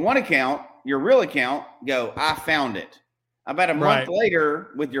 On one account, your real account, go, I found it. About a month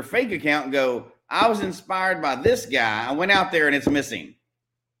later, with your fake account, go, I was inspired by this guy. I went out there and it's missing.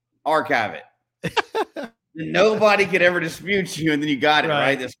 Archive it. Nobody could ever dispute you, and then you got it,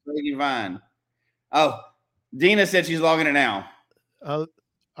 right? That's crazy fine. Oh, Dina said she's logging it now.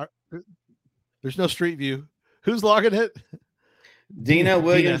 There's no Street View. Who's logging it? Dina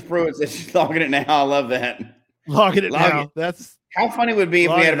Williams Pruitt said she's logging it now. I love that. Logging it now. That's how funny it would be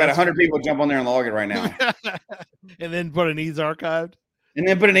if we had about 100 people jump on there and log it right now. And then put it needs archived.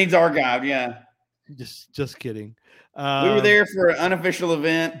 Yeah. Just kidding. We were there for an unofficial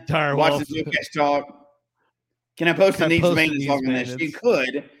event. Watch the Geocache talk. Can I post the needs maintenance log on this? You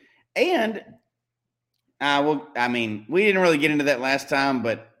could. And we didn't really get into that last time,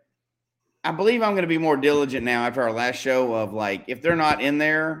 but I believe I'm going to be more diligent now after our last show of like, if they're not in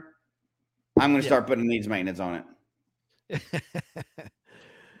there, I'm going to start putting needs maintenance on it.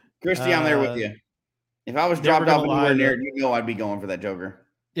 Christy, I'm there with you. If I was dropped off anywhere near it, I'd be going for that Joker.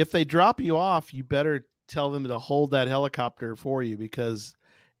 If they drop you off, you better tell them to hold that helicopter for you because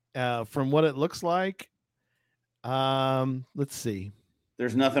from what it looks like, let's see.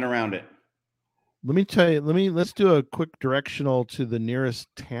 There's nothing around it. Let me tell you, let's do a quick directional to the nearest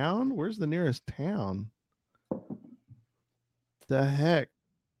town. Where's the nearest town? The heck?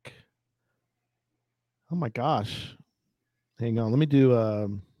 Oh my gosh. Hang on. Let me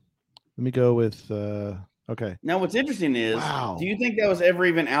go with okay. Now what's interesting is, do you think that was ever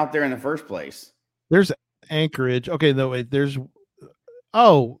even out there in the first place? There's Anchorage. Okay, no, wait, there's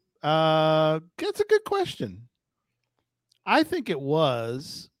that's a good question. I think it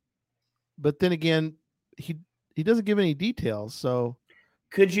was, but then again, he doesn't give any details. So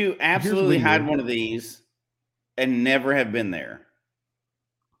could you absolutely hide one of these and never have been there?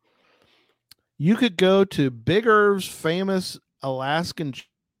 You could go to Big Irv's famous Alaskan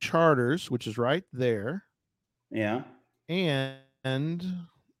Charters, which is right there. Yeah. And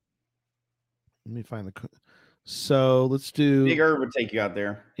let me find so let's do Big Irv would take you out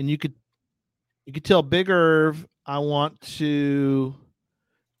there. And you could tell Big Irv, I want to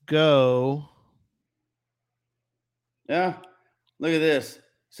go. Yeah. Look at this.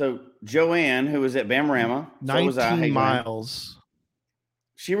 So Joanne, who was at Bamorama, 19 miles.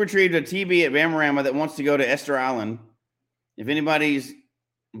 She retrieved a TB at Bamorama that wants to go to Esther Island. If anybody's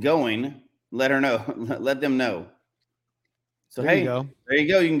going, let her know. Let them know. So there you go.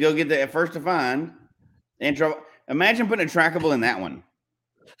 You can go get the first to find. Imagine putting a trackable in that one.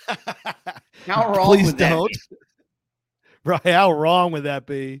 How wrong would that be? Right, how wrong would that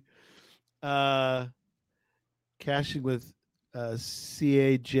be? Caching with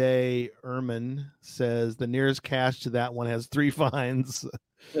CAJ Erman says the nearest cache to that one has 3 finds.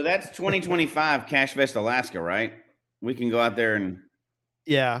 So that's 2025 Cache Fest Alaska, right? We can go out there and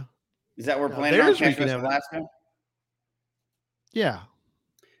Yeah. Is that we're No, planning on there's where Cache you can Fest have it. Alaska? Yeah.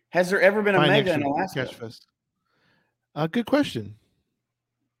 Has there ever been a Find mega extra in Alaska? Cache Fest. Good question.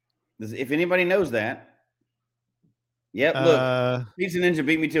 If anybody knows that. Yep, look. Pizza Ninja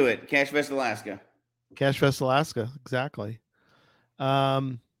beat me to it. Cache Fest Alaska. Cache Fest Alaska, exactly.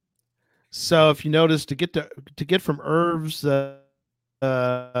 So if you notice, to get from Irv's, what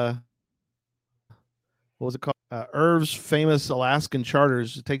was it called? Irv's famous Alaskan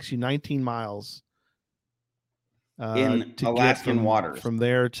charters. It takes you 19 miles in to Alaskan get waters from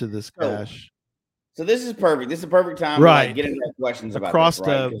there to this cache. So this is perfect. This is a perfect time Right. to get into our questions across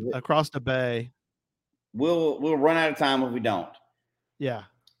about this, right? across the bay. We'll run out of time if we don't. Yeah.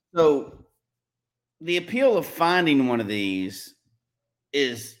 So the appeal of finding one of these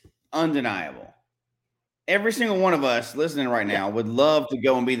is undeniable. Every single one of us listening right now would love to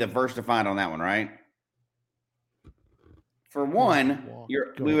go and be the first to find on that one, right? For one,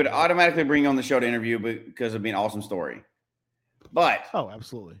 we would automatically bring you on the show to interview because it'd be an awesome story. But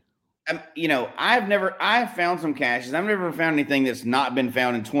absolutely. I've found some caches. I've never found anything that's not been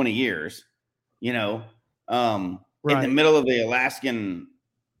found in 20 years, in the middle of the Alaskan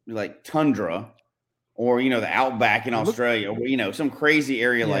like tundra or, the outback in Australia or, some crazy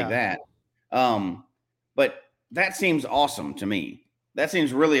area like that. But that seems awesome to me. That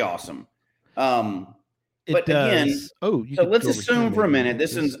seems really awesome. But again, so let's assume for a minute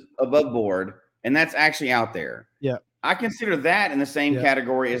this is above board and that's actually out there. Yeah. I consider that in the same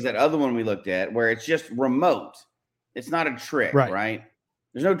category as that other one we looked at where it's just remote. It's not a trick, right?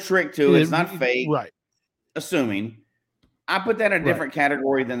 There's no trick to it. It's not fake. Right. Assuming. I put that in a different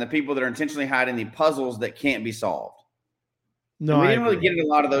category than the people that are intentionally hiding the puzzles that can't be solved. No, we didn't really get into a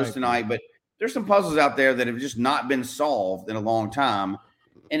lot of those tonight, but there's some puzzles out there that have just not been solved in a long time.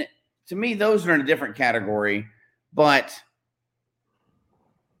 And to me, those are in a different category. But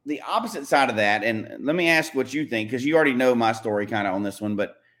the opposite side of that, and let me ask what you think, because you already know my story kind of on this one,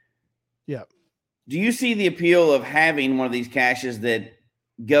 but do you see the appeal of having one of these caches that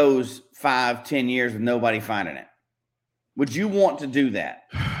goes 5-10 years with nobody finding it? Would you want to do that?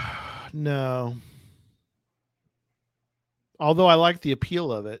 No. Although I like the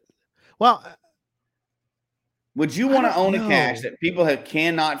appeal of it. Well, would you want to own a cache that people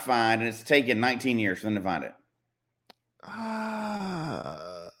cannot find and it's taken 19 years for them to find it?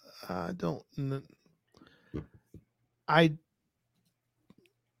 I don't. I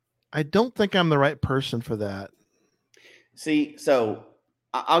don't think I'm the right person for that. See, so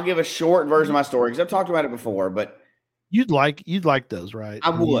I'll give a short version of my story because I've talked about it before, but you'd like those, right? I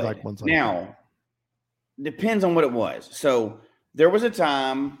would. Like ones like now, depends on what it was. So there was a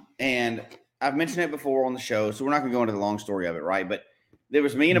time, and I've mentioned it before on the show, so we're not going to go into the long story of it, right? But there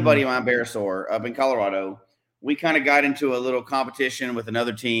was me and a buddy of mine, Bearsaur, up in Colorado. We kind of got into a little competition with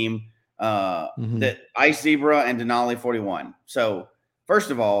another team, that Ice Zebra and Denali 41. So first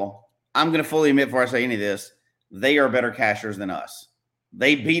of all, I'm going to fully admit before I say any of this, they are better cachers than us.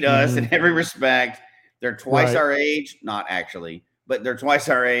 They beat us in every respect. They're twice our age, not actually, but they're twice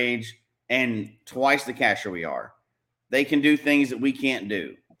our age and twice the cacher we are. They can do things that we can't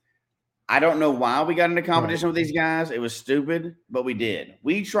do. I don't know why we got into competition with these guys. It was stupid, but we did.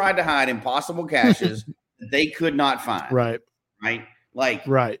 We tried to hide impossible caches that they could not find. Right. Like,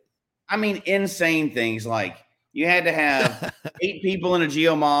 I mean, insane things like you had to have 8 people in a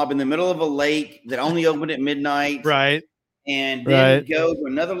geomob in the middle of a lake that only opened at midnight. And then go to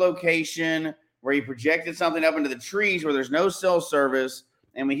another location where you projected something up into the trees where there's no cell service.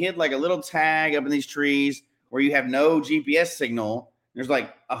 And we hid like a little tag up in these trees where you have no GPS signal. There's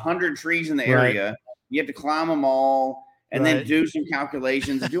like 100 trees in the area. You have to climb them all and then do some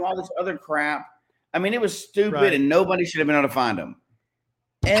calculations and do all this other crap. I mean, it was stupid and nobody should have been able to find them.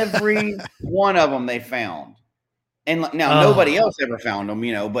 Every one of them they found. And now nobody else ever found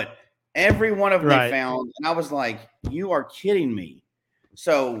them, but every one of them they found. And I was like, you are kidding me.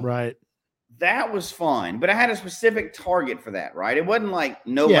 So that was fun. But I had a specific target for that, right? It wasn't like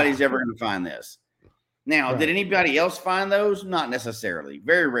nobody's ever going to find this. Now, did anybody else find those? Not necessarily.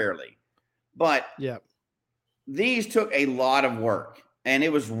 Very rarely. But these took a lot of work. And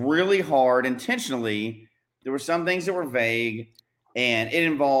it was really hard intentionally. There were some things that were vague. And it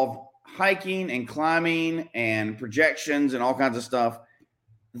involved hiking and climbing and projections and all kinds of stuff.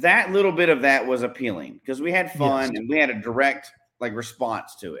 That little bit of that was appealing because we had fun and we had a direct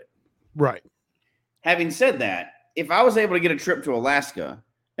response to it. Having said that, if I was able to get a trip to Alaska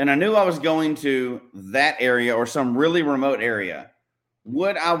and I knew I was going to that area or some really remote area,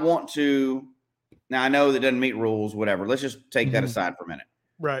 would I want to? Now I know that doesn't meet rules, whatever. Let's just take that aside for a minute.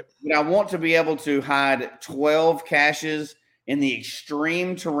 Would I want to be able to hide 12 caches in the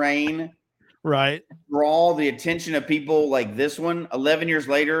extreme terrain, right, draw the attention of people like this one 11 years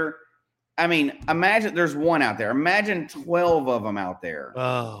later. I mean, imagine there's one out there. Imagine 12 of them out there.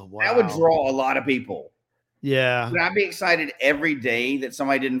 Oh, wow. That would draw a lot of people. Yeah. Would I be excited every day that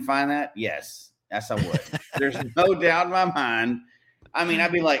somebody didn't find that? Yes, I would. There's no doubt in my mind. I mean,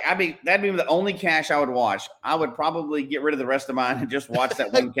 that'd be the only cache I would watch. I would probably get rid of the rest of mine and just watch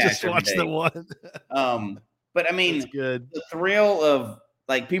that one cache. Just watch the one. But I mean, good. The thrill of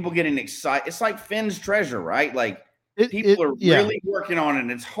like people getting excited. It's like Finn's treasure, right? Like people are really working on it, and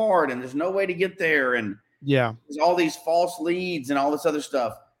it's hard, and there's no way to get there, and there's all these false leads and all this other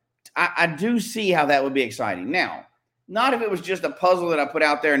stuff. I do see how that would be exciting. Now, not if it was just a puzzle that I put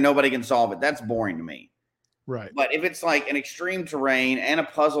out there and nobody can solve it. That's boring to me. Right. But if it's like an extreme terrain and a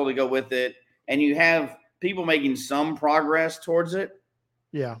puzzle to go with it, and you have people making some progress towards it,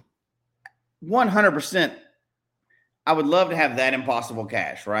 100%. I would love to have that impossible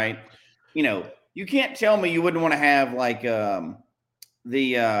cache, right? You know, you can't tell me you wouldn't want to have like oh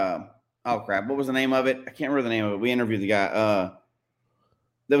crap, what was the name of it? I can't remember the name of it. We interviewed the guy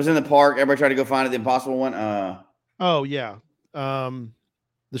that was in the park. Everybody tried to go find it, the impossible one. The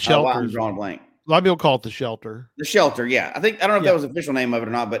shelter. I'm drawing a blank. A lot of people call it the shelter. The shelter, yeah. I don't know if that was the official name of it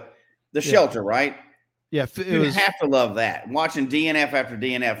or not, but the shelter, right? Yeah, you have to love that. Watching DNF after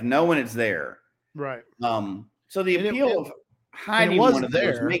DNF, knowing it's there. Right. So the appeal of hiding one of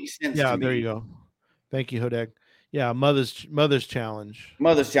those makes sense. Yeah, to me. There you go. Thank you, Hodeg. Yeah, Mother's Challenge.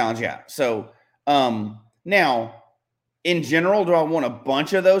 Mother's Challenge, yeah. So now, in general, do I want a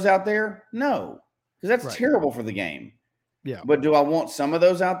bunch of those out there? No, because that's terrible for the game. Yeah. But do I want some of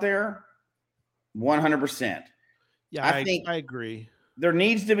those out there? 100%. Yeah, I think I agree. There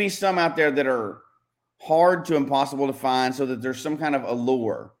needs to be some out there that are hard to impossible to find, so that there's some kind of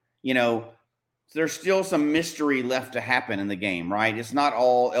allure. You know, there's still some mystery left to happen in the game, right? It's not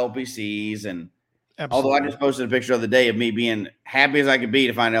all LPCs. And although I just posted a picture the other day of me being happy as I could be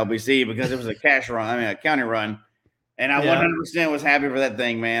to find an LPC because it was a a county run. And I 100% was happy for that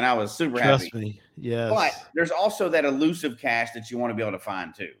thing, man. I was super happy. Trust me. Yes. But there's also that elusive cache that you want to be able to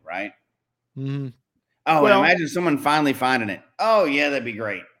find too, right? Mm-hmm. Oh, well, imagine someone finally finding it. Oh, yeah, that'd be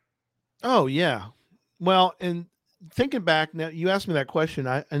great. Oh, yeah. Well, and thinking back now, you asked me that question.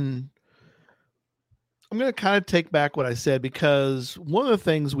 I'm going to kind of take back what I said, because one of the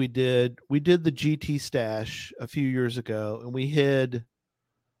things we did the GT stash a few years ago, and we hid,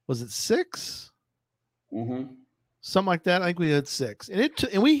 was it 6? Mm-hmm. Something like that. I think we had 6,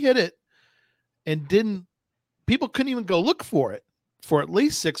 and we hit it, and people couldn't even go look for it for at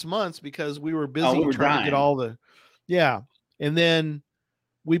least 6 months because we were busy trying to get all the, and then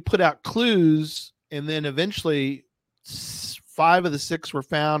we put out clues, and then eventually 5 of the 6 were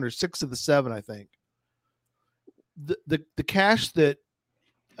found, or 6 of the 7, I think. The cache that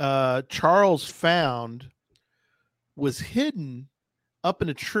Charles found was hidden up in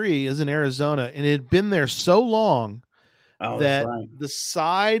a tree, is in Arizona, and it had been there so long that the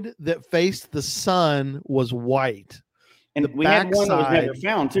side that faced the sun was white. And we had one that was never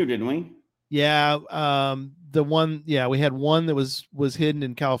found too, didn't we? Yeah. We had one that was hidden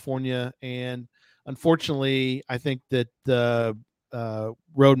in California, and unfortunately, I think that the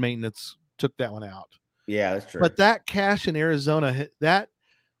road maintenance took that one out. Yeah, that's true. But that cache in Arizona, that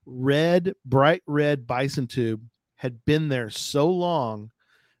bright red bison tube had been there so long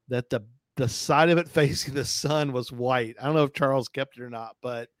that the side of it facing the sun was white. I don't know if Charles kept it or not,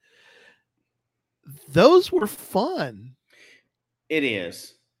 but those were fun. It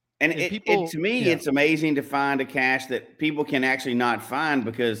is. And to me, it's amazing to find a cache that people can actually not find,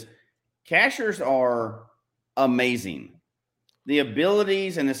 because cachers are amazing. The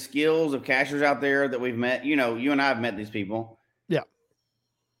abilities and the skills of cachers out there that we've met, you and I have met these people. Yeah.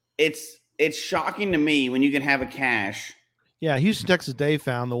 It's shocking to me when you can have a cache. Yeah. Houston, Texas Dave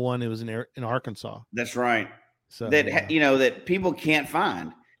found the one that was in Arkansas. That's right. So that people can't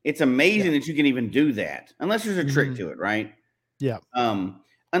find. It's amazing that you can even do that, unless there's a trick to it, right? Yeah.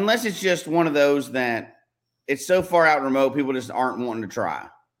 Unless it's just one of those that it's so far out remote, people just aren't wanting to try.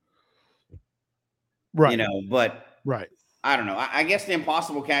 Right. But right. I don't know. I guess the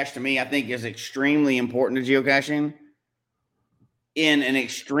impossible cache to me, I think, is extremely important to geocaching in an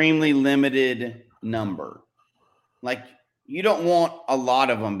extremely limited number. Like, you don't want a lot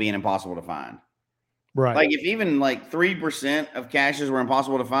of them being impossible to find. Right. Like, if even like 3% of caches were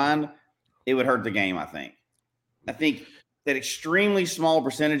impossible to find, it would hurt the game, I think. I think that extremely small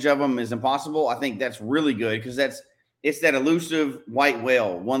percentage of them is impossible. I think that's really good, because it's that elusive white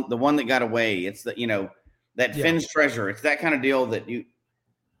whale, the one that got away. It's that Finn's treasure. It's that kind of deal that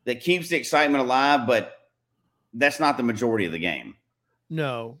keeps the excitement alive, but that's not the majority of the game.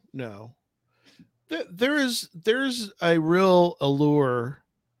 No. There's a real allure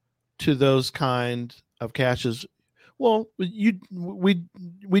to those kind of caches. Well, we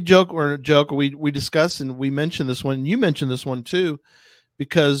joke or we discuss and we mention this one. You mentioned this one too,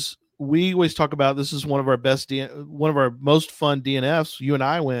 because we always talk about this is one of our one of our most fun DNFs. You and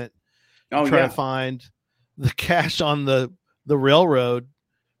I went to try to find the cache on the railroad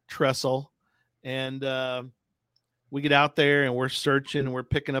trestle, and we get out there and we're searching and we're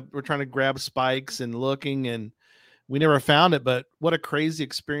trying to grab spikes and looking, and we never found it. But what a crazy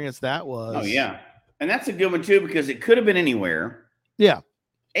experience that was. Oh yeah. And that's a good one too, because it could have been anywhere. Yeah.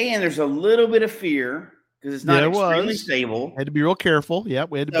 And there's a little bit of fear because it's not extremely stable. Had to be real careful. Yeah.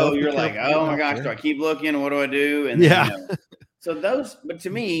 We had to. So you're like, oh my gosh, do I keep looking? What do I do? And then, so those, but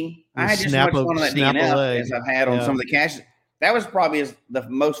to me, I had just as much fun on that DNF as I've had on some of the caches. That was probably the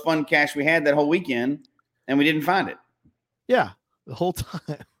most fun cache we had that whole weekend, and we didn't find it. Yeah. The whole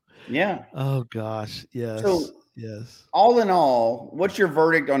time. Yeah. Oh gosh. Yes. So, yes. All in all, what's your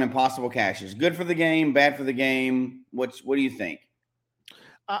verdict on impossible caches? Good for the game, bad for the game? What do you think?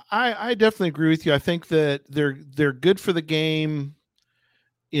 I definitely agree with you. I think that they're good for the game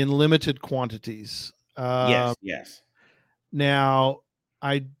in limited quantities. Yes. Now,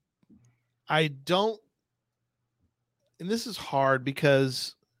 I don't, and this is hard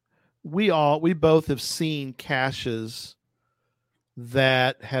because we both have seen caches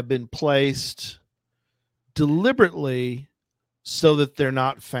that have been placed deliberately so that they're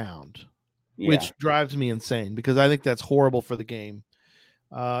not found, which drives me insane because I think that's horrible for the game.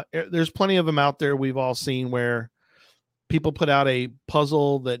 There's plenty of them out there we've all seen where people put out a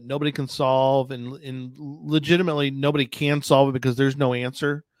puzzle that nobody can solve and legitimately nobody can solve it because there's no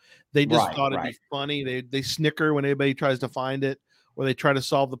answer. They just thought it'd be funny. They snicker when anybody tries to find it, or they try to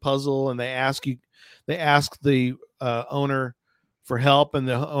solve the puzzle and they ask the owner for help, and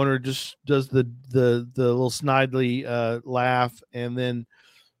the owner just does the little snidely laugh, and then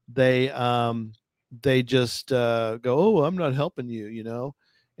they just go, "Oh, I'm not helping you,"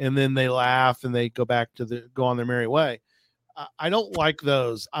 and then they laugh and they go on their merry way. I don't like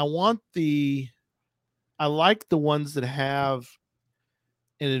those. I like the ones that have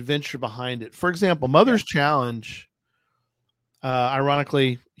an adventure behind it. For example, Mother's Challenge.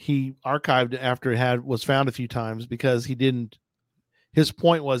 Ironically, he archived it after it was found a few times because he didn't. His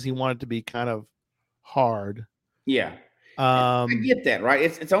point was he wanted to be kind of hard. Yeah, I get that, right?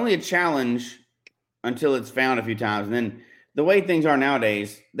 It's only a challenge until it's found a few times, and then the way things are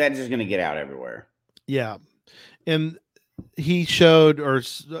nowadays, that's just going to get out everywhere. Yeah, and he showed, or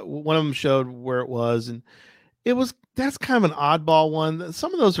one of them showed where it was, and that's kind of an oddball one.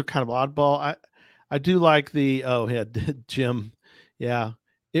 Some of those are kind of oddball. I do like Jim. Yeah,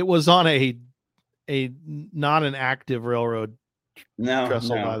 it was on a not an active railroad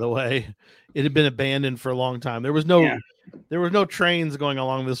trestle, by the way. It had been abandoned for a long time. There was no trains going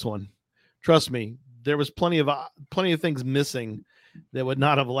along this one. Trust me, there was plenty of things missing that would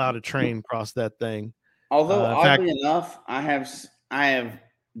not have allowed a train across that thing. Although oddly enough, I have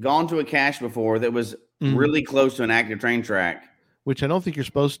gone to a cache before that was really close to an active train track, which I don't think you're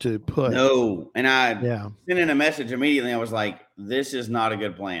supposed to put. No, and I sent in a message immediately. I was like, "This is not a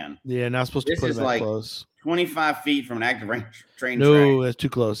good plan." Yeah, not supposed to put it that close. 25 feet from an active train track. No, that's too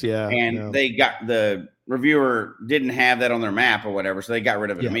close. Yeah, and they got the reviewer didn't have that on their map or whatever, so they got rid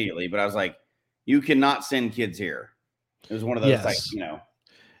of it immediately. But I was like, "You cannot send kids here." It was one of those,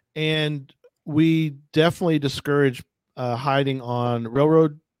 And we definitely discourage hiding on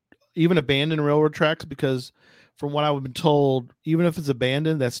railroad, even abandoned railroad tracks, because from what I've been told, even if it's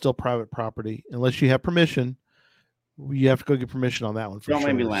abandoned, that's still private property unless you have permission. You have to go get permission on that one. Don't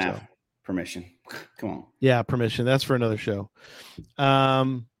make me laugh. So. Permission. Come on. Yeah, permission. That's for another show.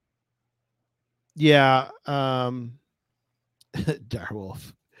 Direwolf.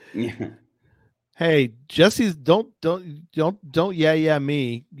 Yeah. Hey, Jesse's don't yeah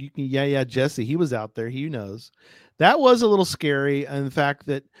me. You can yeah Jesse. He was out there. He knows. That was a little scary, and the fact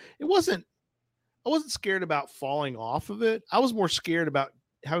that I wasn't scared about falling off of it. I was more scared about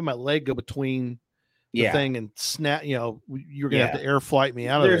having my leg go between the thing and snap. You're gonna have to air flight me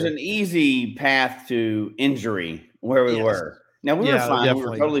out of it. There's an easy path to injury where we were. Now we were fine. Definitely. We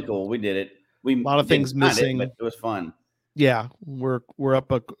were totally cool. We did it. A lot of things missing, but it was fun. Yeah, we're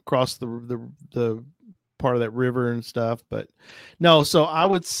up across the part of that river and stuff, but no. So I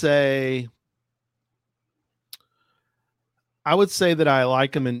would say that I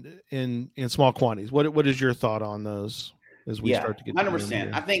like them in small quantities. What is your thought on those as we start to get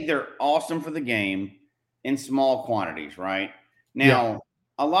 100%? I think they're awesome for the game in small quantities. Right now,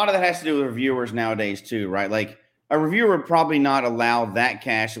 a lot of that has to do with reviewers nowadays too, right? Like a reviewer would probably not allow that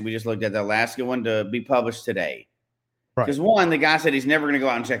cache that we just looked at, the Alaska one, to be published today. Right. Because one, the guy said he's never going to go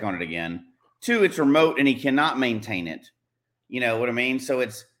out and check on it again. Two, it's remote and he cannot maintain it. You know what I mean? So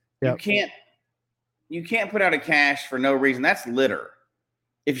it's you can't put out a cache for no reason. That's litter.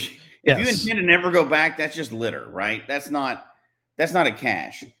 If you intend to never go back, that's just litter, right? That's not a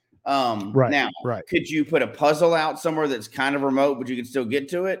cache. Now, could you put a puzzle out somewhere that's kind of remote, but you can still get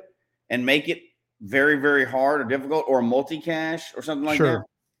to it and make it very, very hard or difficult, or a multi-cache or something like that?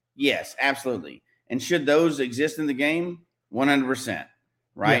 Yes, absolutely. And should those exist in the game? 100%,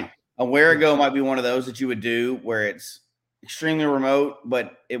 right? Yeah. A Wherigo might be one of those that you would do where it's extremely remote,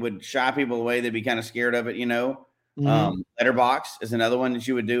 but it would shy people away. They'd be kind of scared of it, you know. Letterbox is another one that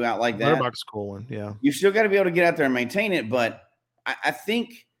you would do out like that. Letterbox is a cool one, yeah. You still got to be able to get out there and maintain it, but I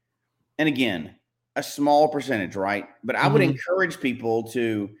think, and again, a small percentage, right? But I would encourage people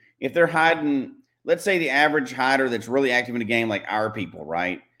to, if they're hiding, let's say the average hider that's really active in the game, like our people,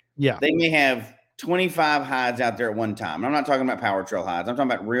 right? Yeah. They may have 25 hides out there at one time. I'm not talking about Power Trail hides. I'm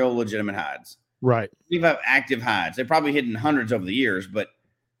talking about real legitimate hides. Right. 25 active hides. They've probably hidden hundreds over the years, but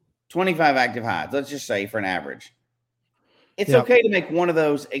 25 active hides, let's just say for an average. It's okay to make one of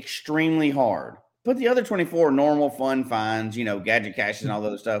those extremely hard. Put the other 24 normal, fun finds, you know, gadget caches and all the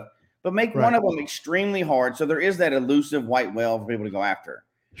other stuff, but make one of them extremely hard so there is that elusive white whale for people to go after.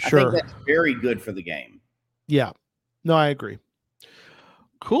 Sure. I think that's very good for the game. Yeah. No, I agree.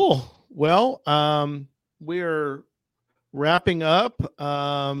 Cool. Well, we're wrapping up. We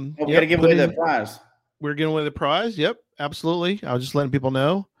got to give away the prize. We're giving away the prize. Yep, absolutely. I was just letting people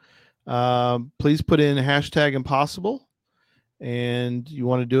know. Please put in #impossible, and you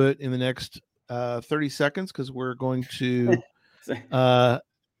want to do it in the next 30 seconds because we're going to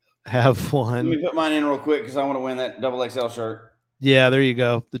have one. Let me put mine in real quick because I want to win that XXL shirt. Yeah, there you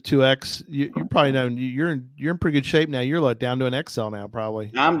go. The 2X. You probably know you're in pretty good shape now. You're like down to an XL now,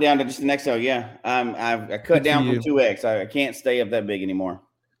 probably. I'm down to just an XL. Yeah, I cut down from 2X. I can't stay up that big anymore.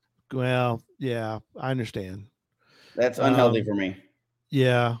 Well, yeah, I understand. That's unhealthy for me.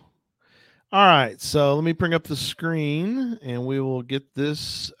 Yeah. All right. So let me bring up the screen, and we will get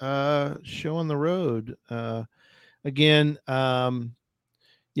this show on the road again.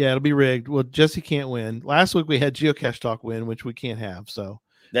 Yeah, it'll be rigged. Well, Jesse can't win. Last week we had Geocache Talk win, which we can't have. So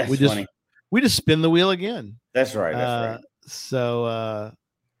that's funny. We just spin the wheel again. That's right. That's right. So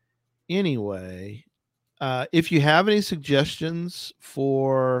anyway, if you have any suggestions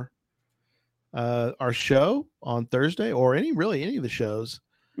for our show on Thursday or any of the shows,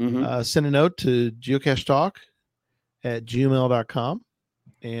 send a note to geocachetalk@gmail.com,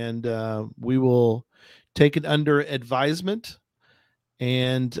 and we will take it under advisement.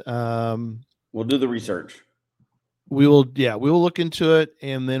 And we'll do the research. We will look into it,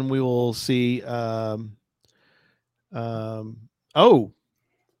 and then we will see. Pizza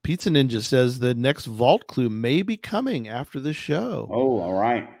Ninja says the next vault clue may be coming after the show. Oh, all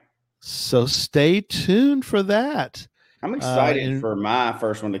right. So stay tuned for that. I'm excited for my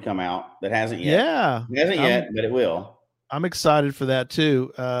first one to come out. That hasn't yet. Yeah, it hasn't yet, but it will. I'm excited for that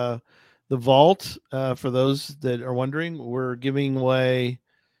too. The vault, for those that are wondering, we're giving away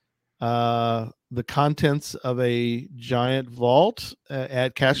the contents of a giant vault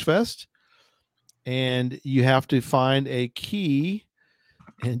at Cache Fest, and you have to find a key.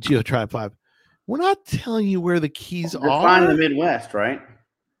 And GeoTribe 5, we're not telling you where the keys are. Find the Midwest, right?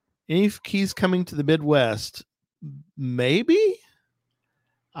 Any keys coming to the Midwest? Maybe.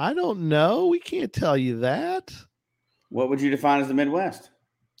 I don't know. We can't tell you that. What would you define as the Midwest?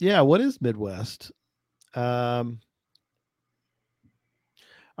 Yeah, what is Midwest? All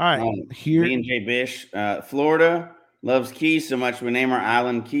right, here. B&J Bish, Florida loves keys so much we name our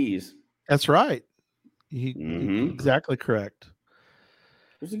island Keys. That's right. Exactly correct.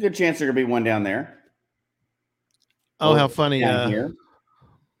 There's a good chance there could be one down there. Oh, how funny! Here.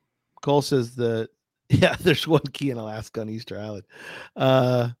 Cole says there's one key in Alaska on Easter Island.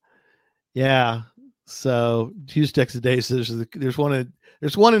 Yeah. So Hughes Texas Dave says there's one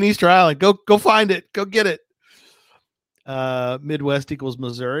in Easter Island. Go find it. Go get it. Midwest equals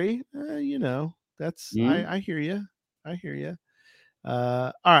Missouri. That's I hear you.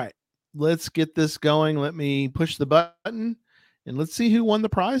 All right, let's get this going. Let me push the button and let's see who won the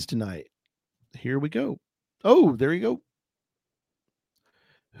prize tonight. Here we go. Oh, there you go.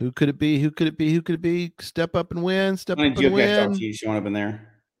 Who could it be? Step up and win. Step up and win. Showing up in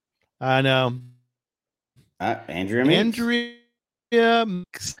there. I know. Andrea Meeks. Andrea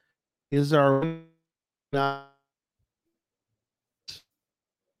Meeks is our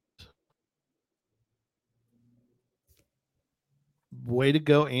way to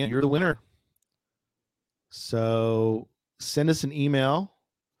go, and you're the winner. So send us an email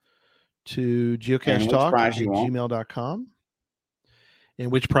to geocachetalk@gmail.com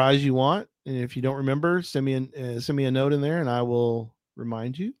and which prize you want. And if you don't remember, send me a note in there, and I will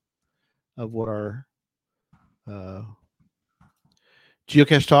remind you of what our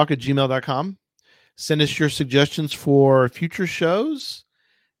geocachetalk@gmail.com. Send us your suggestions for future shows.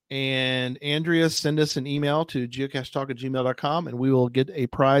 And Andrea, send us an email to geocachetalk@gmail.com, and we will get a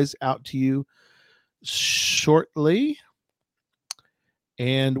prize out to you shortly.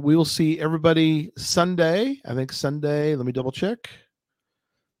 And we will see everybody Sunday. I think Sunday, let me double check.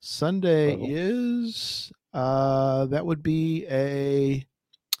 Sunday is that would be a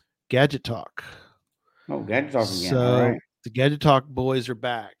Gadget Talk. Oh, Gadget Talk again. So all right. The Gadget Talk boys are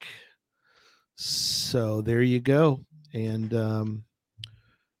back. So there you go. And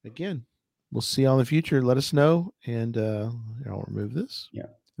again, we'll see you all in the future. Let us know. And I'll remove this. Yeah.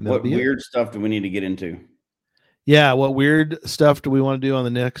 What weird stuff do we need to get into? Yeah. What weird stuff do we want to do on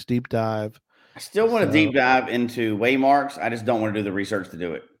the next deep dive? I still want to deep dive into waymarks. I just don't want to do the research to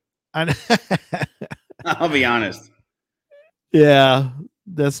do it. I'll be honest. Yeah.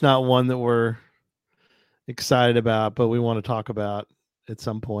 That's not one that we're excited about, but we want to talk about at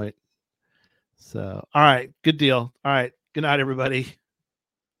some point. So, all right. Good deal. All right. Good night, everybody.